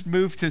 oh, we just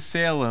moved to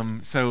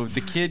Salem, so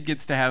the kid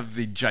gets to have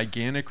the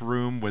gigantic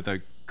room with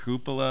a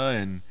cupola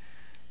and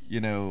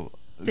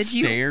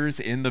stairs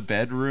in the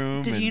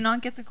bedroom. Did and... you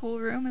not get the cool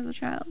room as a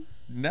child?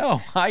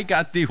 No, I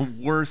got the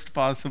worst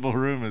possible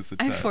room as a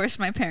I child. forced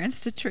my parents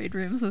to trade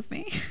rooms with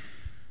me.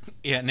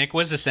 Yeah, Nick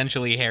was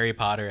essentially Harry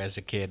Potter as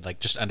a kid,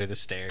 like just under the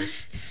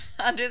stairs.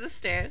 Under the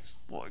stairs.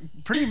 Well,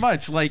 pretty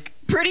much, like,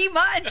 Pretty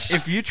much.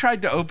 if you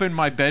tried to open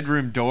my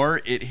bedroom door,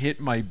 it hit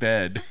my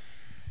bed.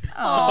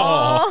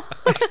 Oh.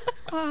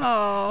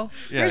 Oh.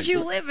 Yeah. Where'd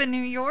you live, in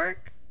New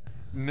York?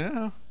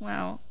 No.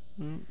 Wow.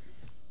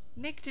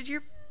 Nick, did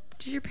your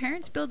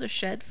parents build a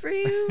shed for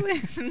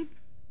you?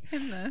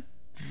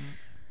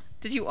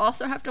 Did you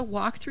also have to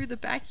walk through the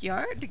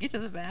backyard to get to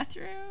the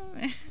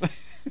bathroom?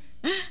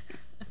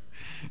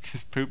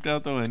 Just pooped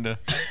out the window.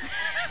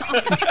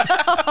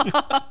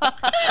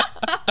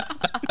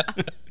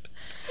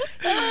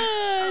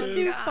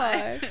 Too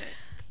far.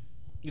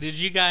 Did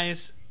you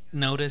guys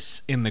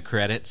notice in the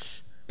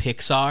credits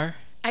Pixar?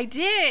 I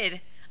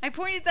did. I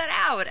pointed that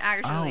out,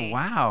 actually. Oh,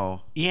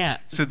 wow. Yeah,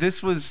 So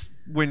this was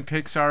when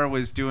Pixar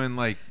was doing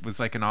like an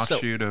So,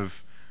 offshoot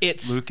of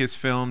it's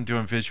Lucasfilm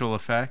doing visual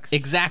effects.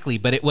 exactly,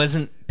 but it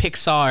wasn't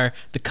Pixar,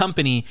 the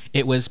company.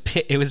 It was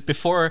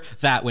before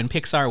that, when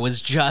Pixar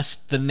was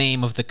just the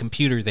name of the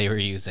computer they were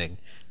using.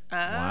 Oh.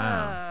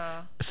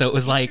 Wow. So it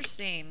was like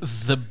Interesting.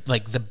 the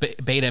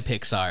beta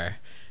Pixar.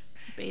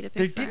 Beta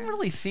There Pixar. didn't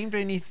really seem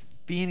to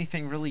be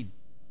anything really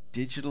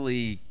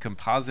digitally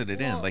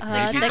composited in, like the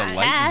maybe the lightning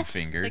cat.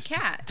 fingers. The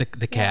cat.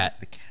 The cat.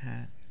 The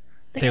cat.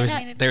 There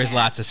was cat.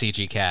 lots of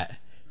CG cat.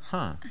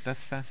 Huh.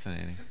 That's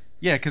fascinating.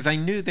 Yeah, because I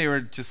knew they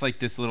were just like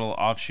this little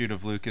offshoot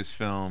of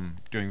Lucasfilm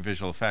doing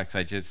visual effects.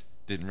 I just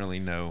didn't really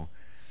know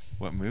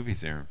what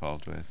movies they were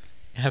involved with.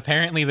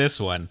 Apparently this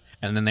one.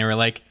 And then they were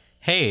like,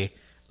 hey,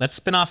 let's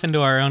spin off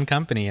into our own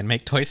company and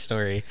make Toy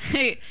Story.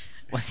 Hey,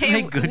 Let's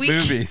make good we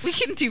movies. We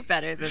can do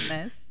better than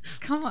this.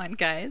 Come on,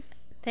 guys.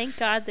 Thank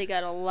God they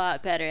got a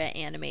lot better at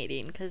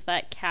animating because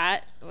that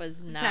cat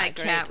was not That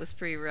great. cat was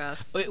pretty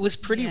rough. It was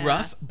pretty Yeah.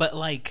 rough, but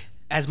like,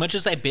 as much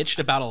as I bitched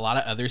about a lot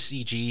of other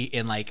CG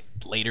in like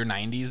later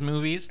 90s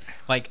movies,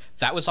 like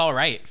that was all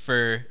right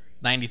for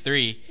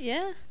 93.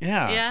 Yeah.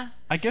 Yeah. Yeah.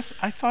 I guess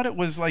I thought it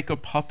was like a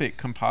puppet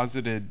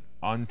composited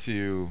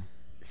onto.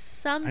 I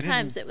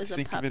Sometimes didn't it was a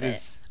think of puppet. it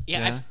as-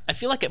 Yeah, I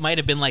feel like it might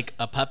have been like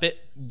a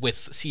puppet with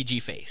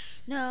CG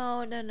face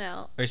No.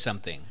 or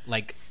something.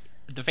 Like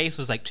the face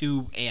was like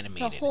too The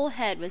animated. whole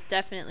head was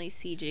definitely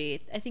CG.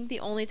 I think the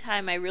only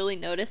time I really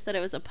noticed that it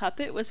was a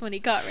puppet was when he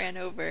got ran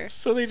over.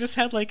 So they just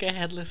had like a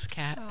headless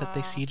cat that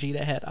they CG'd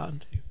a head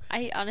onto.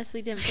 I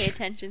honestly didn't pay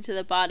attention to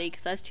the body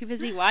because I was too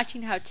busy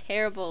watching how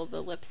terrible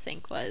the lip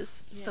sync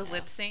was. The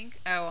lip sync?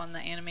 Oh, on the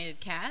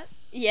animated cat?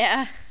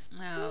 Yeah.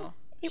 Oh.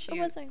 It shoot.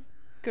 wasn't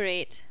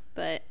great,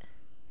 but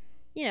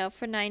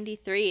for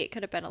 93 it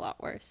could have been a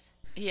lot worse.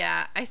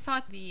 Yeah, I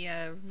thought the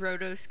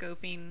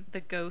rotoscoping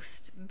the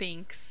ghost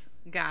Binks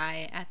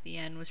guy at the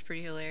end was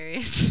pretty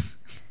hilarious.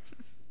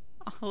 It's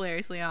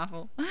hilariously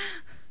awful.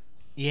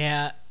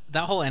 Yeah,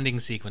 that whole ending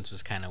sequence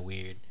was kind of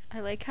weird. I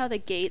like how the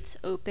gates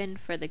open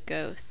for the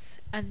ghosts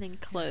and then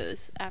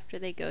close after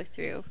they go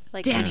through.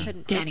 Like Danny, they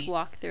couldn't Danny. just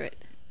walk through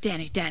it.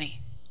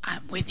 Danny,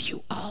 I'm with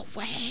you always.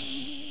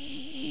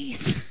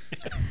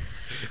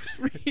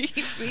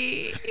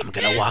 Creepy. I'm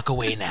gonna walk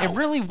away It now,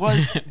 really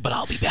was. but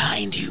I'll be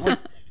behind you.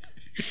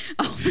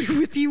 I'll be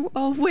with you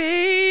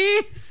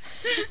always.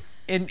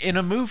 in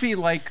a movie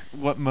like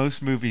what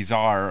most movies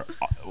are,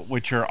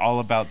 which are all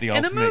about the In a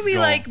ultimate movie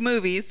goal, like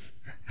movies.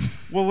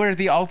 well, where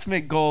the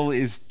ultimate goal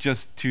is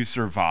just to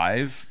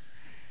survive,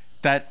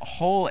 that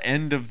whole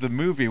end of the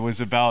movie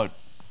was about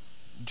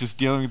just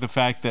dealing with the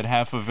fact that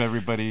half of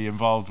everybody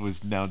involved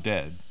was now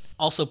dead.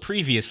 Also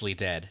previously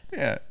dead.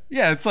 Yeah,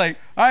 it's like,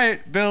 all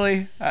right,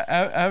 Billy,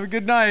 have a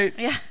good night.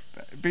 Yeah.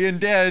 Being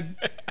dead,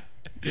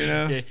 you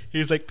know. Yeah,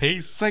 he's like,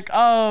 peace. It's like,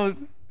 oh,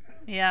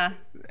 Yeah.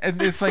 and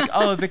it's like,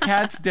 oh, the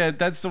cat's dead.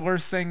 That's the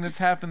worst thing that's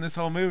happened this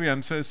whole movie.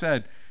 I'm so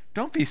sad.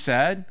 Don't be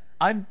sad.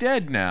 I'm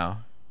dead now.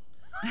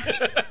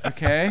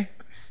 Okay?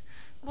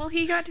 Well,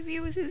 he got to be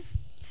with his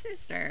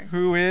sister.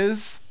 Who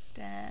is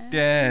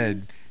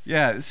dead?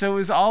 Yeah, so it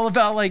was all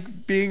about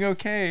like being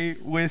okay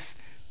with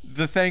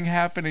the thing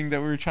happening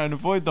that we were trying to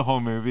avoid the whole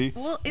movie,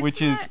 Well, isn't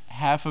which is that-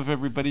 half of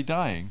everybody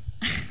dying.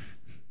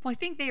 Well, I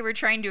think they were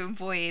trying to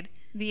avoid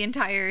the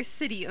entire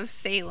city of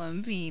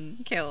Salem being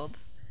killed.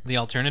 The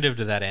alternative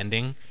to that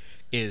ending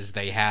is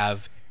they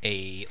have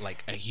a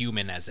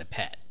human as a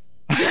pet.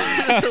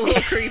 That's a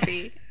little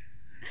creepy.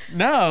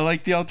 No,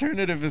 like the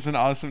alternative is an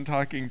awesome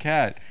talking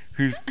cat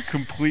who's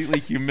completely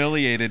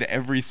humiliated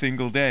every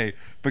single day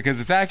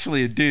because it's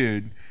actually a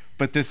dude,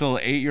 but this little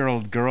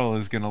 8-year-old girl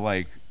is gonna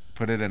like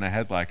put it in a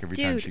headlock every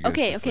time she Dude, goes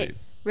okay, to okay. sleep.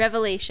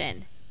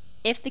 Revelation.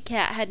 If the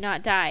cat had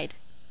not died,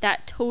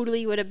 that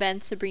totally would have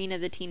been Sabrina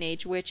the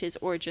Teenage Witch's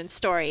origin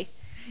story.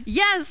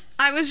 Yes,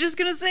 I was just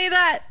gonna say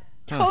that.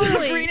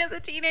 Totally. Sabrina the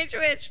Teenage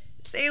Witch,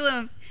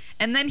 Salem.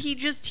 And then he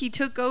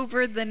took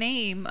over the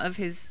name of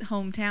his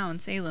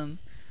hometown, Salem,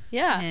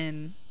 Yeah.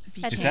 and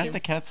That's Is Thank that you. the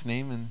cat's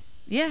name in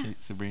yeah,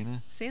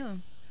 Sabrina?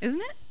 Salem,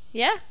 isn't it?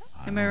 Yeah,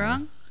 Am I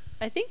wrong?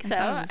 I think I so.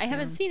 thought it was I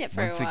haven't Sam. seen it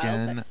for Once a while.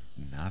 again,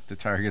 not the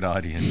target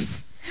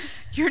audience.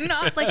 You're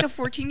not like a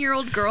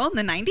 14-year-old girl in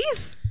the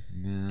 90s?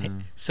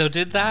 No. So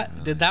did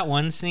that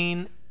one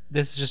scene?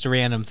 This is just a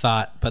random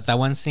thought, but that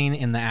one scene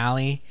in the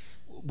alley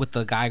with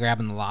the guy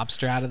grabbing the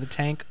lobster out of the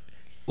tank,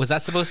 was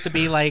that supposed to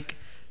be like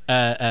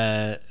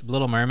a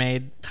Little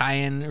Mermaid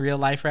tie-in real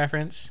life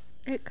reference?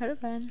 It could have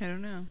been. I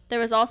don't know. There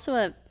was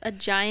also a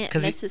giant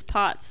 'Cause he- Mrs.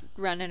 Potts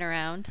running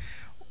around.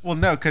 Well,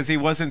 no, because he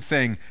wasn't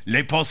saying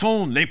les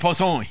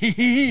poissons, hee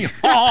hee,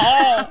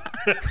 ha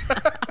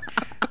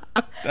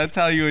ha. That's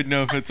how you would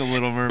know if it's a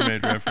Little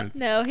Mermaid reference.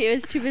 No, he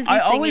was too busy I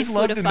singing always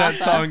loved in that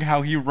Fuda song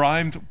how he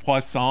rhymed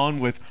poisson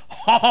with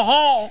ha ha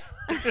ha.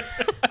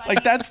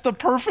 Like that's the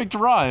perfect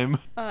rhyme.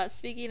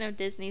 Speaking of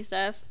Disney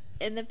stuff,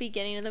 in the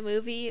beginning of the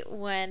movie,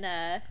 when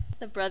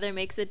the brother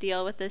makes a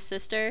deal with his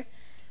sister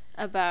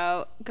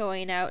about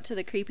going out to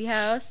the creepy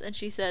house, and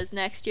she says,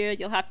 next year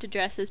you'll have to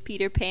dress as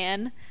Peter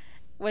Pan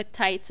with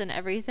tights and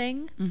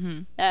everything. Mm-hmm.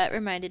 That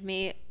reminded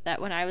me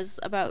that when I was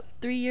about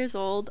 3 years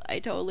old, I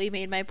totally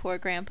made my poor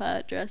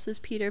grandpa dress as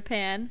Peter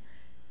Pan,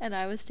 and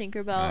I was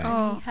Tinkerbell, Nice.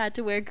 and he had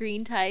to wear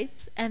green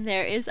tights, and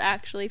there is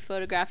actually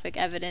photographic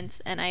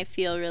evidence, and I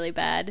feel really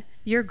bad.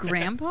 Your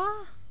grandpa?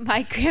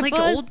 My grandpa Like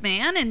was- old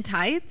man in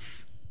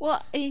tights?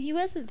 Well, I mean, he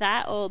wasn't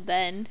that old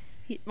then.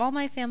 All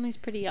my family's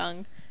pretty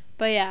young.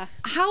 But yeah.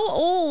 How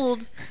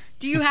old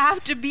do you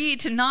have to be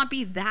to not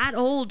be that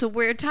old to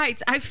wear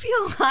tights? I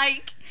feel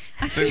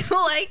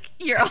like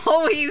you're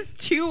always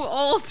too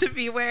old to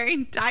be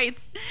wearing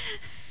tights.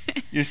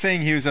 You're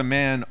saying he was a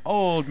man,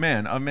 old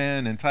man, a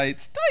man in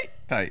tights,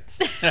 tights.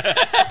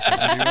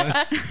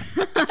 That's what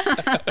he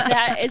was.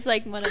 That is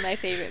like one of my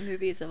favorite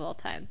movies of all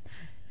time.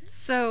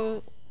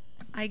 So,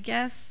 I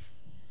guess,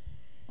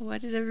 what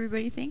did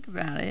everybody think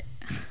about it?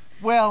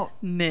 Well,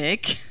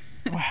 Nick.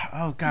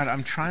 oh God,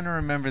 I'm trying to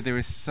remember. There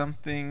was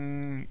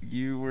something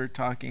you were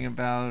talking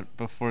about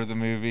before the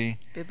movie.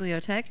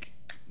 Bibliothèque?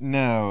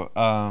 No,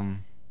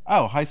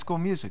 High School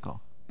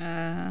Musical.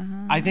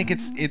 I think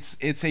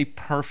it's a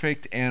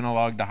perfect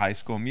analog to High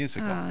School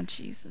Musical. Oh,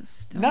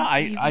 Jesus. Don't No, I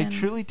even-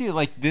 truly do.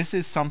 Like, this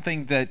is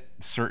something that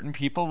certain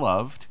people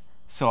loved,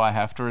 so I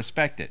have to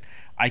respect it.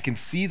 I can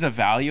see the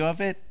value of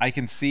it. I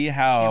can see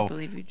how, Can't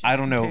believe you just I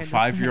don't know, compared this to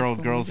High 5-year-old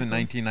School girls in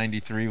Musical.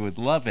 1993 would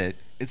love it.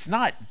 It's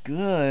not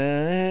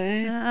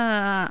good,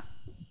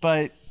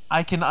 but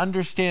I can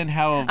understand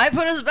how I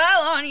put a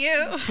spell on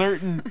you.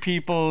 certain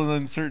people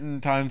in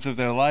certain times of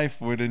their life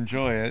would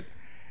enjoy it.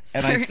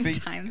 And I Certain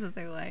think times of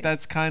their life.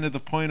 that's kind of the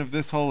point of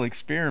this whole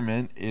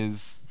experiment,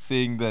 is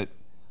seeing that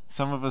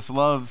some of us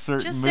love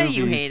certain Just say movies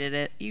you hated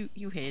it.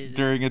 You hated it.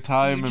 during a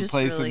time You and just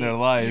place in really- their you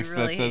life.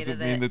 really That doesn't hated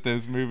mean it. that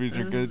those movies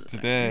are This good is-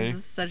 today. This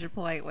is such a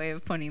polite way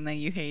of putting that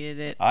you hated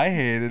it. I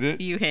hated it.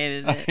 You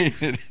hated I it.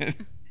 hated it.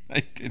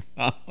 I did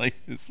not like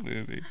this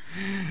movie.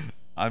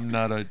 I'm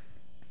not a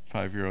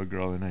 5-year-old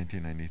girl in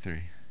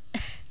 1993.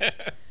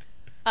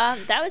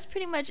 That was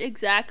pretty much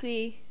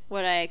exactly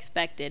what I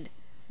expected.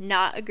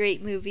 Not a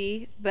great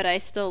movie, but I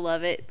still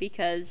love it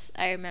because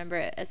I remember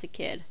it as a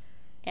kid.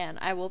 And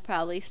I will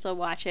probably still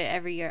watch it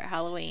every year at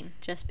Halloween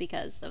just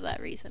because of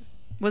that reason.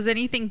 Was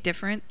anything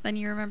different than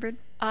you remembered?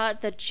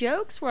 The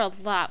jokes were a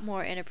lot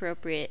more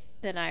inappropriate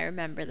than I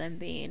remember them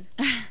being.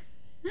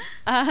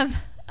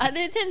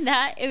 Other than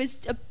that, it was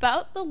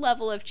about the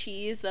level of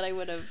cheese that I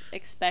would have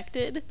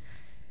expected.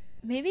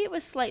 Maybe it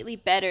was slightly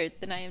better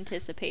than I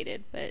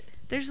anticipated, but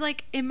There's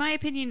like, in my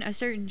opinion, a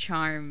certain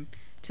charm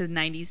to the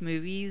 90s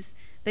movies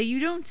that you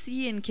don't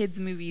see in kids'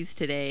 movies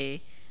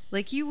today.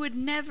 Like, you would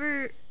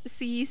never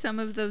see some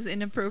of those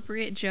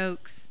inappropriate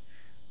jokes,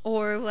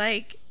 or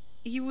like,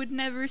 you would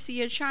never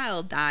see a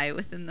child die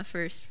within the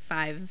first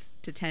 5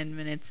 to 10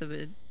 minutes of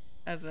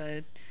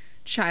a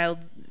child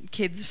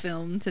kids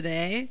film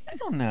today. I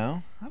don't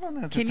know.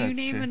 Can you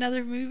name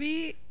another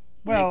movie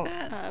Well,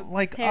 like that?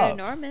 like Up.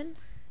 Paranorman.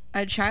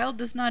 A child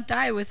does not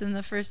die within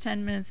the first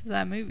 10 minutes of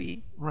that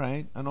movie.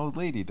 Right, an old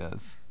lady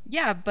does.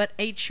 Yeah, but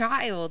a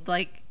child,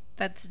 like,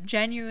 that's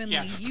genuinely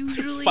Yeah.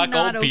 usually Fuck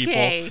not old people.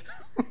 okay.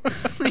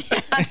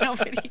 Yeah,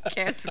 nobody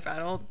cares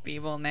about old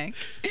people, Nick.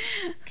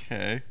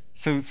 Okay.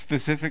 So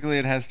specifically,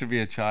 it has to be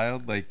a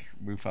child. Like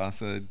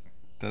Mufasa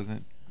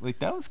doesn't. Like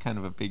that was kind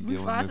of a big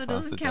deal. when Mufasa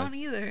doesn't died. count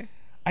either.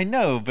 I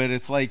know, but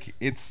it's like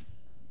it's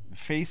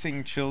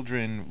facing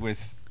children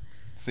with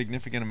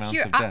significant amounts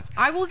Here, of death.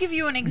 I will give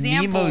you an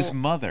example. Nemo's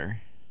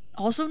mother.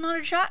 Also not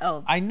a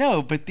child. I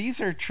know, but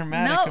these are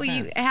traumatic No,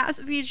 events. it has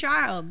to be a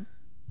child.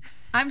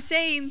 I'm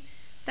saying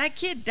that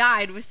kid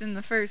died within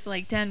the first,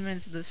 like, 10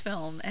 minutes of this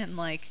film, and,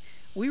 like,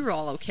 we were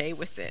all okay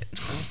with it.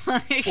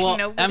 Like, Well, I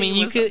nobody mean,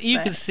 you was could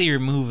upset. see her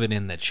moving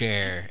in the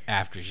chair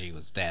after she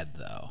was dead,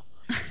 though.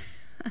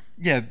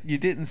 Yeah, you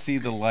didn't see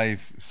the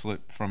life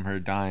slip from her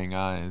dying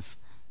eyes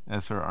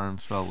as her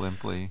arms fell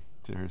limply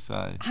to her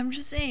side. I'm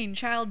just saying,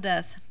 child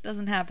death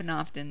doesn't happen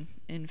often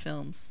in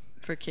films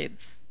for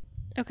kids.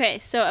 Okay,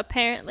 so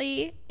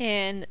apparently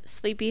in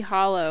Sleepy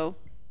Hollow,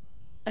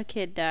 a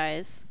kid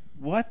dies.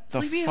 What the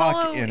Sleepy fuck,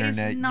 Hollow is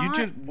internet?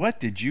 not- What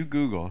did you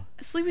Google?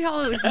 Sleepy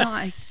Hollow is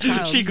not a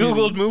child. She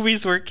googled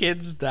movies where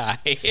kids die.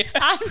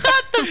 I'm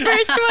not the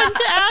first one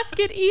to ask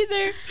it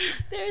either.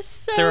 There's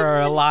so There are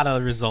a many- lot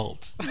of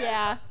results.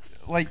 Yeah.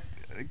 Like,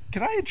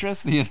 can I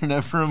address the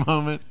internet for a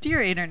moment?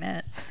 Dear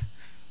internet,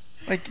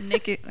 Like,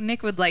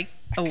 Nick would like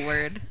a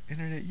word.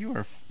 internet,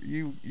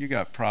 you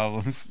got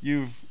problems.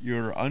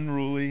 You're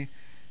unruly.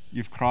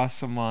 You've crossed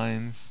some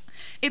lines.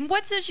 In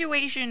what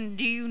situation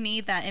do you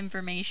need that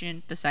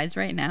information besides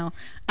right now?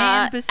 Uh,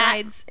 And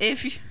besides,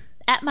 if you,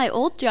 At my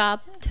old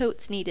job,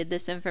 totes needed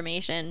this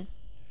information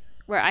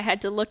where I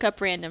had to look up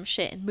random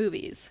shit in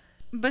movies.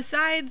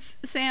 besides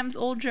Sam's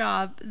old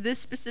job, this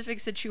specific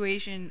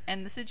situation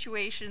and the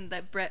situation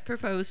that Brett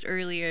proposed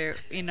earlier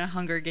in a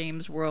Hunger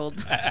Games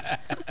world,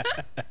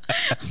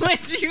 when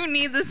do you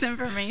need this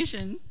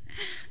information?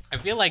 I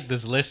feel like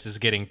this list is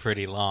getting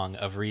pretty long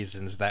of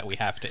reasons that we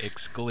have to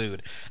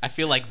exclude. I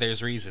feel like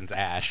there's reasons,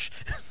 Ash.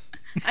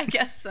 I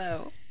guess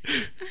so.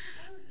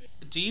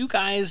 Do you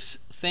guys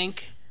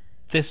think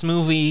this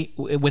movie,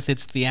 with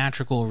its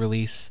theatrical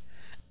release,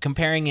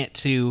 comparing it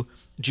to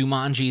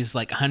Jumanji's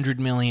like 100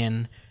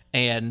 million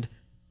and,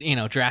 you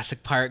know,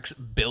 Jurassic Park's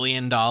 $1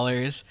 billion,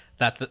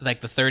 that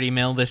the 30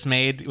 mil this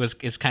made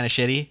is kind of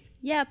shitty?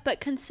 Yeah, but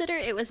consider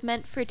it was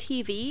meant for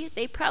TV.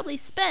 They probably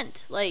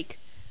spent like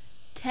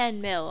 10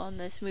 mil on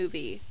this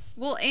movie.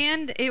 Well,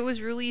 and it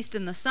was released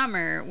in the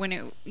summer when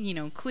it, you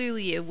know,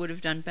 clearly it would have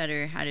done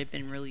better had it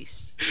been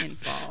released in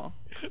fall.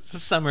 The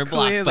summer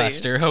Clearly.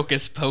 blockbuster,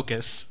 Hocus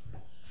Pocus.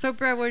 So,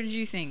 Brett, what did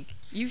you think?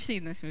 You've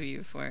seen this movie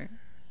before.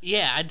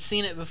 Yeah, I'd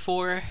seen it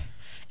before,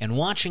 and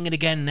watching it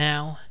again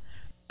now,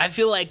 I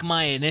feel like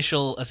my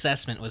initial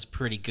assessment was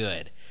pretty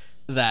good.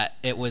 That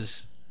it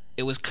was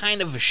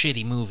kind of a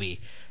shitty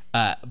movie,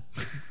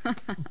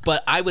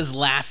 but I was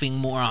laughing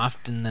more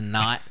often than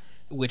not,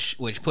 which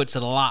puts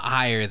it a lot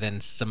higher than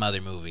some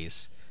other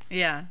movies.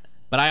 Yeah.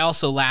 But I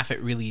also laugh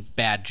at really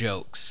bad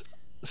jokes,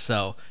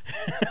 so.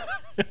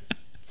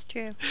 It's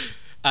true.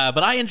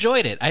 But I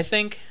enjoyed it. I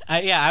think,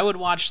 I would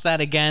watch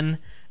that again,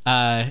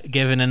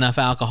 given enough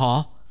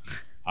alcohol.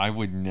 I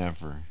would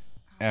never,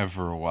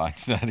 ever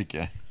watch that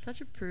again. Such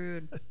a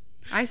prude.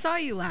 I saw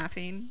you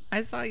laughing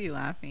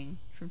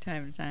from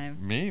time to time.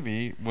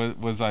 Maybe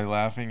was I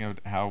laughing at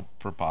how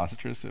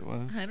preposterous it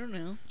was? I don't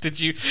know. Did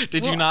you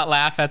not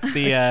laugh at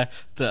the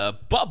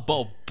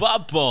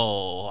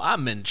bubble?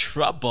 I'm in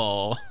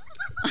trouble.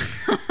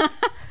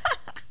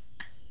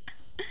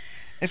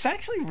 It's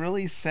actually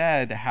really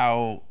sad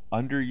how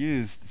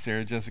underused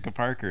Sarah Jessica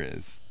Parker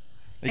is.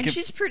 Like And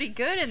she's pretty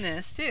good in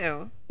this,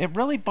 too. it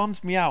really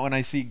bums me out when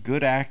I see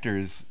good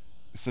actors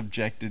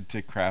subjected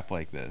to crap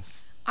like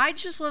this. I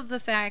just love the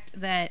fact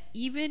that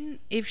even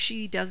if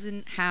she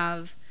doesn't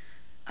have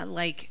a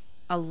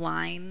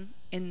line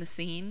in the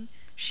scene,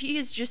 she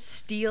is just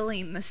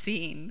stealing the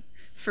scene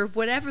for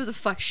whatever the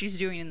fuck she's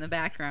doing in the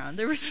background.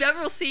 There were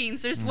several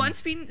scenes. There's one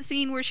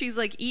scene where she's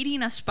like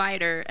eating a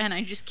spider and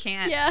I just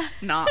can't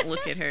not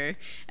look at her.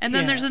 And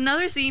then there's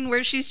another scene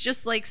where she's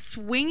just like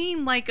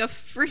swinging like a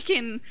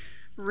freaking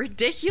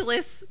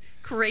ridiculous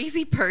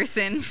crazy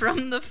person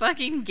from the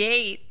fucking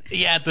gate.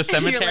 Yeah, at the you're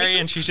cemetery,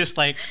 like- and she's just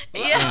like,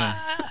 Yeah.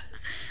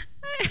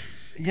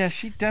 Yeah,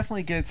 she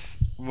definitely gets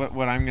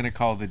what I'm gonna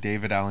call the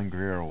David Alan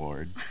Grier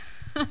Award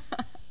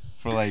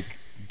for like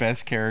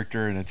best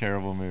character in a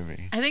terrible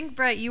movie. I think,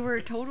 Brett, you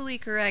were totally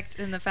correct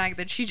in the fact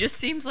that she just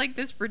seems like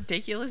this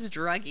ridiculous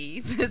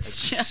druggie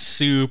that's just...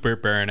 super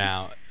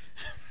burnout.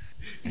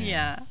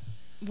 Yeah.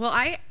 Well,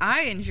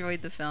 I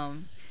enjoyed the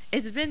film.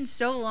 It's been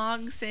so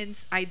long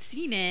since I'd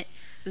seen it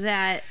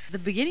that the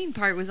beginning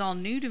part was all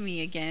new to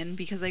me again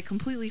because I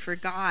completely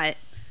forgot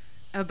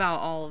about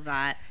all of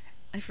that.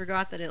 I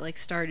forgot that it like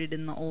started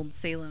in the old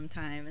Salem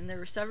time, and there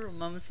were several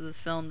moments of this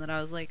film that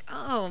I was like,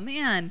 "Oh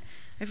man,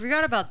 I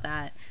forgot about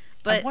that."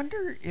 But I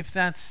wonder if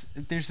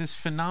there's this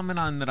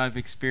phenomenon that I've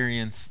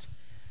experienced.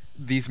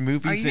 These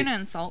movies. are you going to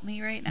insult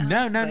me right now?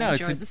 No, 'Cause no, I no.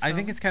 enjoyed this I think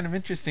film? it's kind of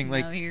interesting. No,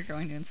 Like, you're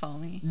going to insult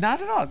me.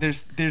 not at all.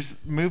 There's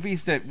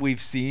movies that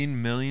we've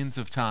seen millions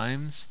of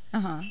times,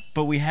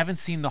 but we haven't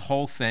seen the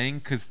whole thing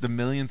because the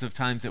millions of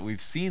times that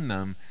we've seen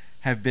them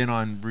have been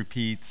on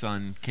repeats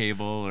on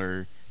cable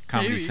or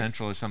Comedy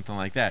Central or something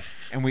like that,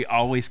 and we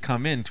always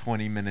come in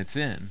 20 minutes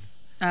in.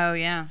 Oh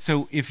yeah.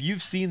 So if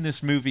you've seen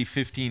this movie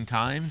 15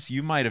 times,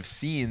 you might have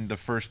seen the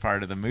first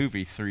part of the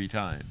movie 3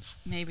 times.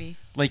 Maybe.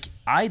 Like,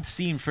 I'd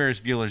seen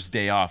Ferris Bueller's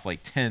Day Off like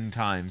 10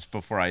 times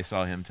before I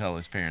saw him tell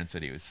his parents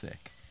that he was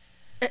sick.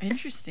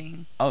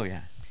 Interesting. Oh,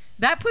 yeah.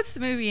 That puts the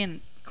movie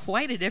in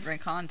quite a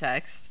different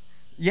context.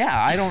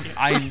 Yeah, it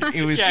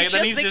was... Yeah, just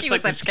then he's think just he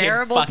like was a this kid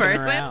terrible fucking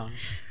person? around.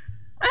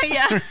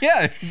 Yeah.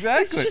 Yeah, It's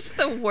exactly. just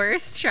the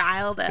worst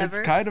child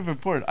ever. It's kind of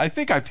important. I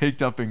think I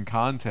picked up in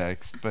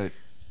context, but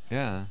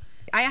yeah.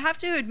 I have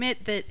to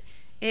admit that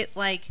it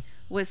like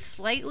was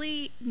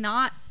slightly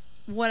not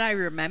what I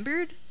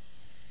remembered.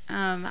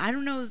 I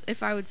don't know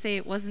if I would say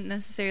it wasn't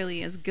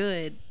necessarily as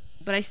good,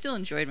 but I still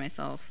enjoyed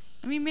myself.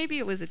 I mean, maybe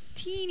it was a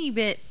teeny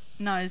bit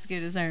not as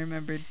good as I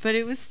remembered, but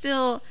it was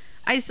still,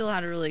 I still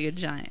had a really good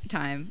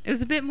time. It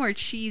was a bit more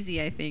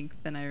cheesy, I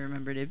think, than I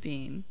remembered it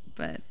being,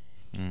 but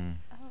I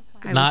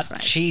was Not fine.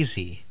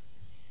 cheesy,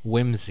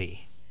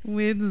 whimsy.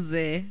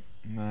 Whimsy.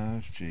 No,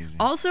 it's cheesy.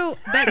 Also,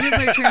 Bette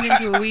Midler turned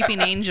into a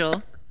weeping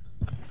angel.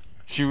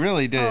 She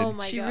really did. Oh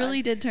my She god.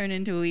 really did turn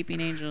into a weeping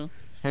angel.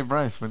 Hey,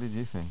 Bryce, what did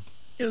you think?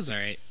 It was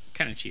alright.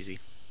 Kind of cheesy.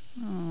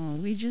 Oh,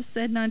 we just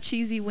said not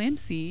cheesy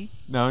whimsy.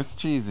 No, it's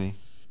cheesy.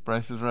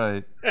 Bryce is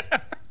right.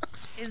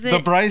 Is The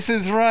it? Bryce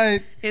is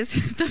right. Is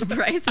the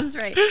Bryce is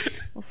right?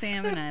 Well,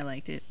 Sam and I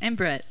liked it, and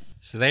Brett.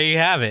 So there you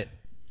have it.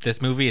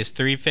 This movie is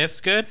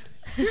 3/5 good.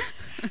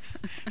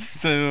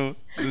 So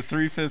the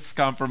 3/5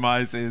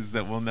 compromise is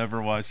that we'll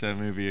never watch that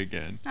movie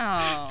again.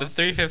 Oh, The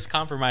 3/5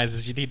 compromise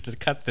is you need to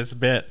cut this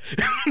bit.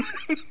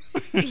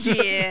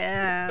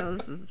 yeah.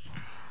 This is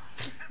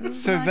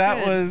So not that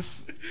good.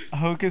 was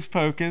Hocus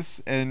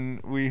Pocus,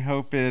 and we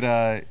hope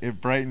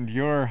it brightened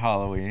your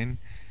Halloween.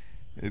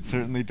 It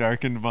certainly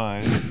darkened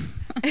mine.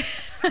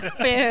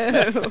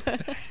 Boo.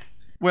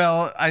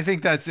 Well, I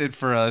think that's it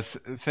for us.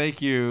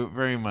 Thank you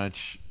very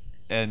much.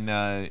 And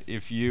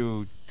if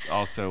you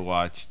also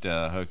watched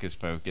Hocus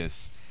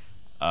Pocus,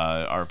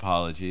 our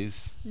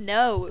apologies.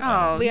 No.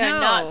 Oh, we are no.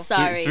 not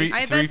sorry. Three-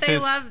 I bet they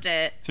 3/5 loved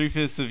it.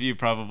 3/5 of you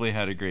probably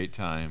had a great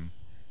time.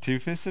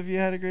 2/5 of you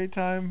had a great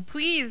time.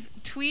 Please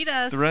tweet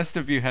us The rest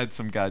of you had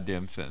some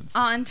goddamn sense.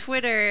 on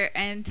Twitter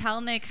and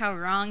tell Nick how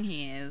wrong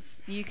he is.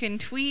 You can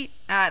tweet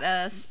at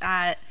us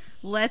at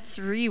Let's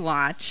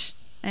Rewatch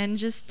and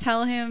just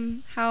tell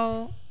him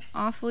how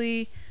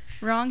awfully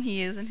wrong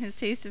he is in his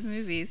taste of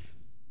movies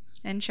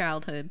and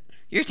childhood.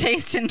 Your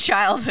taste in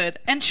childhood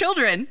and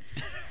children.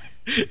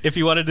 If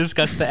you want to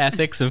discuss the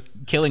ethics of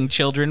killing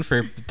children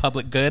for the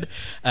public good,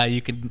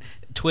 you can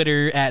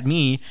Twitter at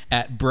me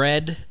at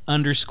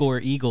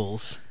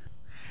bread_eagles.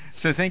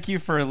 So thank you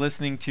for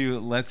listening to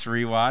Let's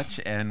Rewatch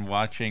and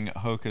watching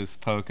Hocus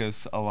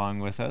Pocus along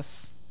with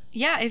us.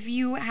 Yeah, if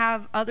you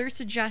have other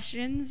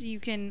suggestions, you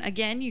can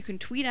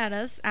tweet at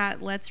us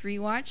at Let's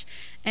Rewatch.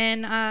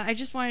 And I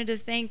just wanted to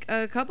thank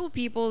a couple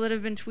people that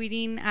have been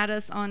tweeting at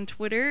us on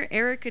Twitter.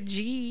 Erica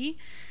G,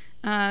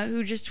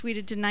 who just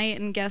tweeted tonight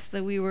and guessed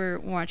that we were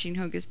watching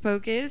Hocus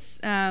Pocus.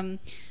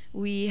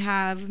 We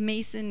have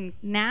Mason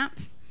Knapp,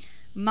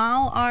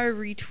 Mal R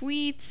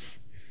retweets,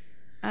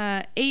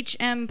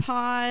 HM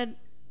Pod,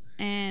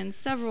 and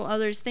several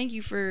others. Thank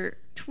you for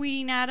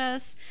tweeting at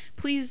us.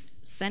 Please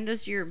send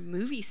us your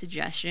movie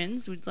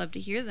suggestions. We'd love to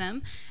hear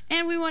them.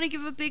 And we want to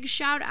give a big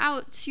shout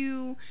out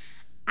to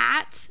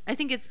I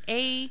think it's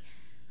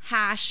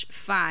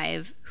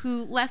A#5,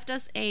 who left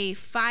us a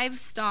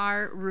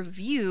 5-star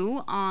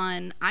review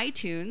on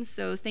iTunes.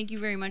 So thank you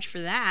very much for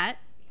that.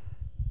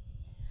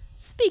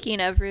 Speaking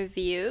of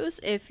reviews,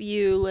 if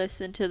you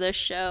listened to the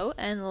show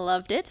and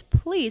loved it,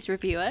 please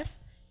review us.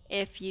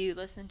 If you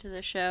listened to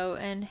the show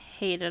and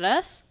hated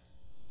us,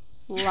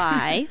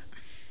 lie.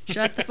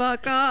 Shut the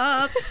fuck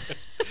up.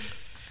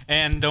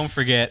 And don't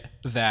forget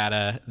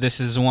that this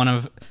is one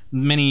of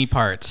many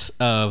parts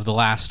of the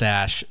Last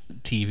Dash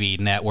TV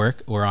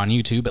network. We're on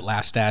YouTube at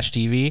Last Dash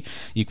TV.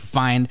 You can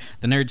find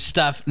the nerd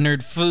stuff,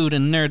 nerd food,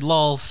 and nerd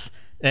lulz.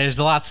 There's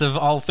lots of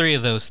all three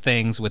of those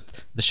things with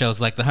the shows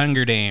like The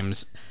Hunger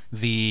Games,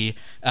 the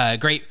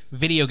great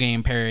video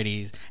game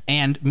parodies,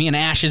 and me and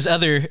Ash's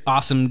other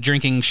awesome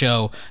drinking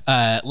show,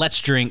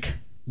 Let's Drink,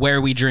 where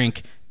we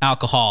drink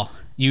alcohol,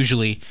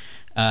 usually.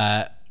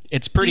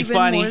 It's pretty Even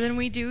funny. more than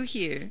we do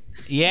here.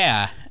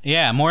 Yeah,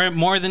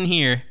 more than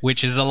here,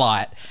 which is a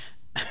lot.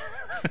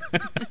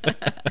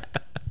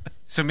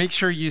 So make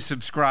sure you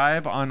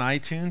subscribe on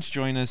iTunes.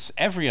 Join us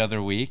every other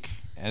week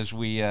as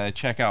we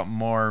check out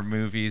more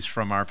movies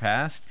from our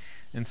past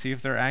and see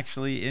if they're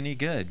actually any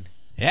good.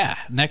 Yeah,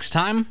 next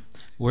time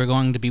we're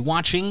going to be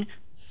watching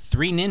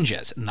Three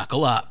Ninjas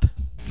Knuckle Up.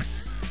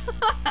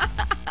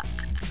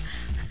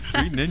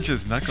 Three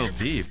Ninjas Knuckle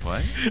Deep,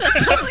 what? That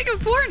sounds like a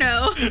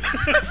porno.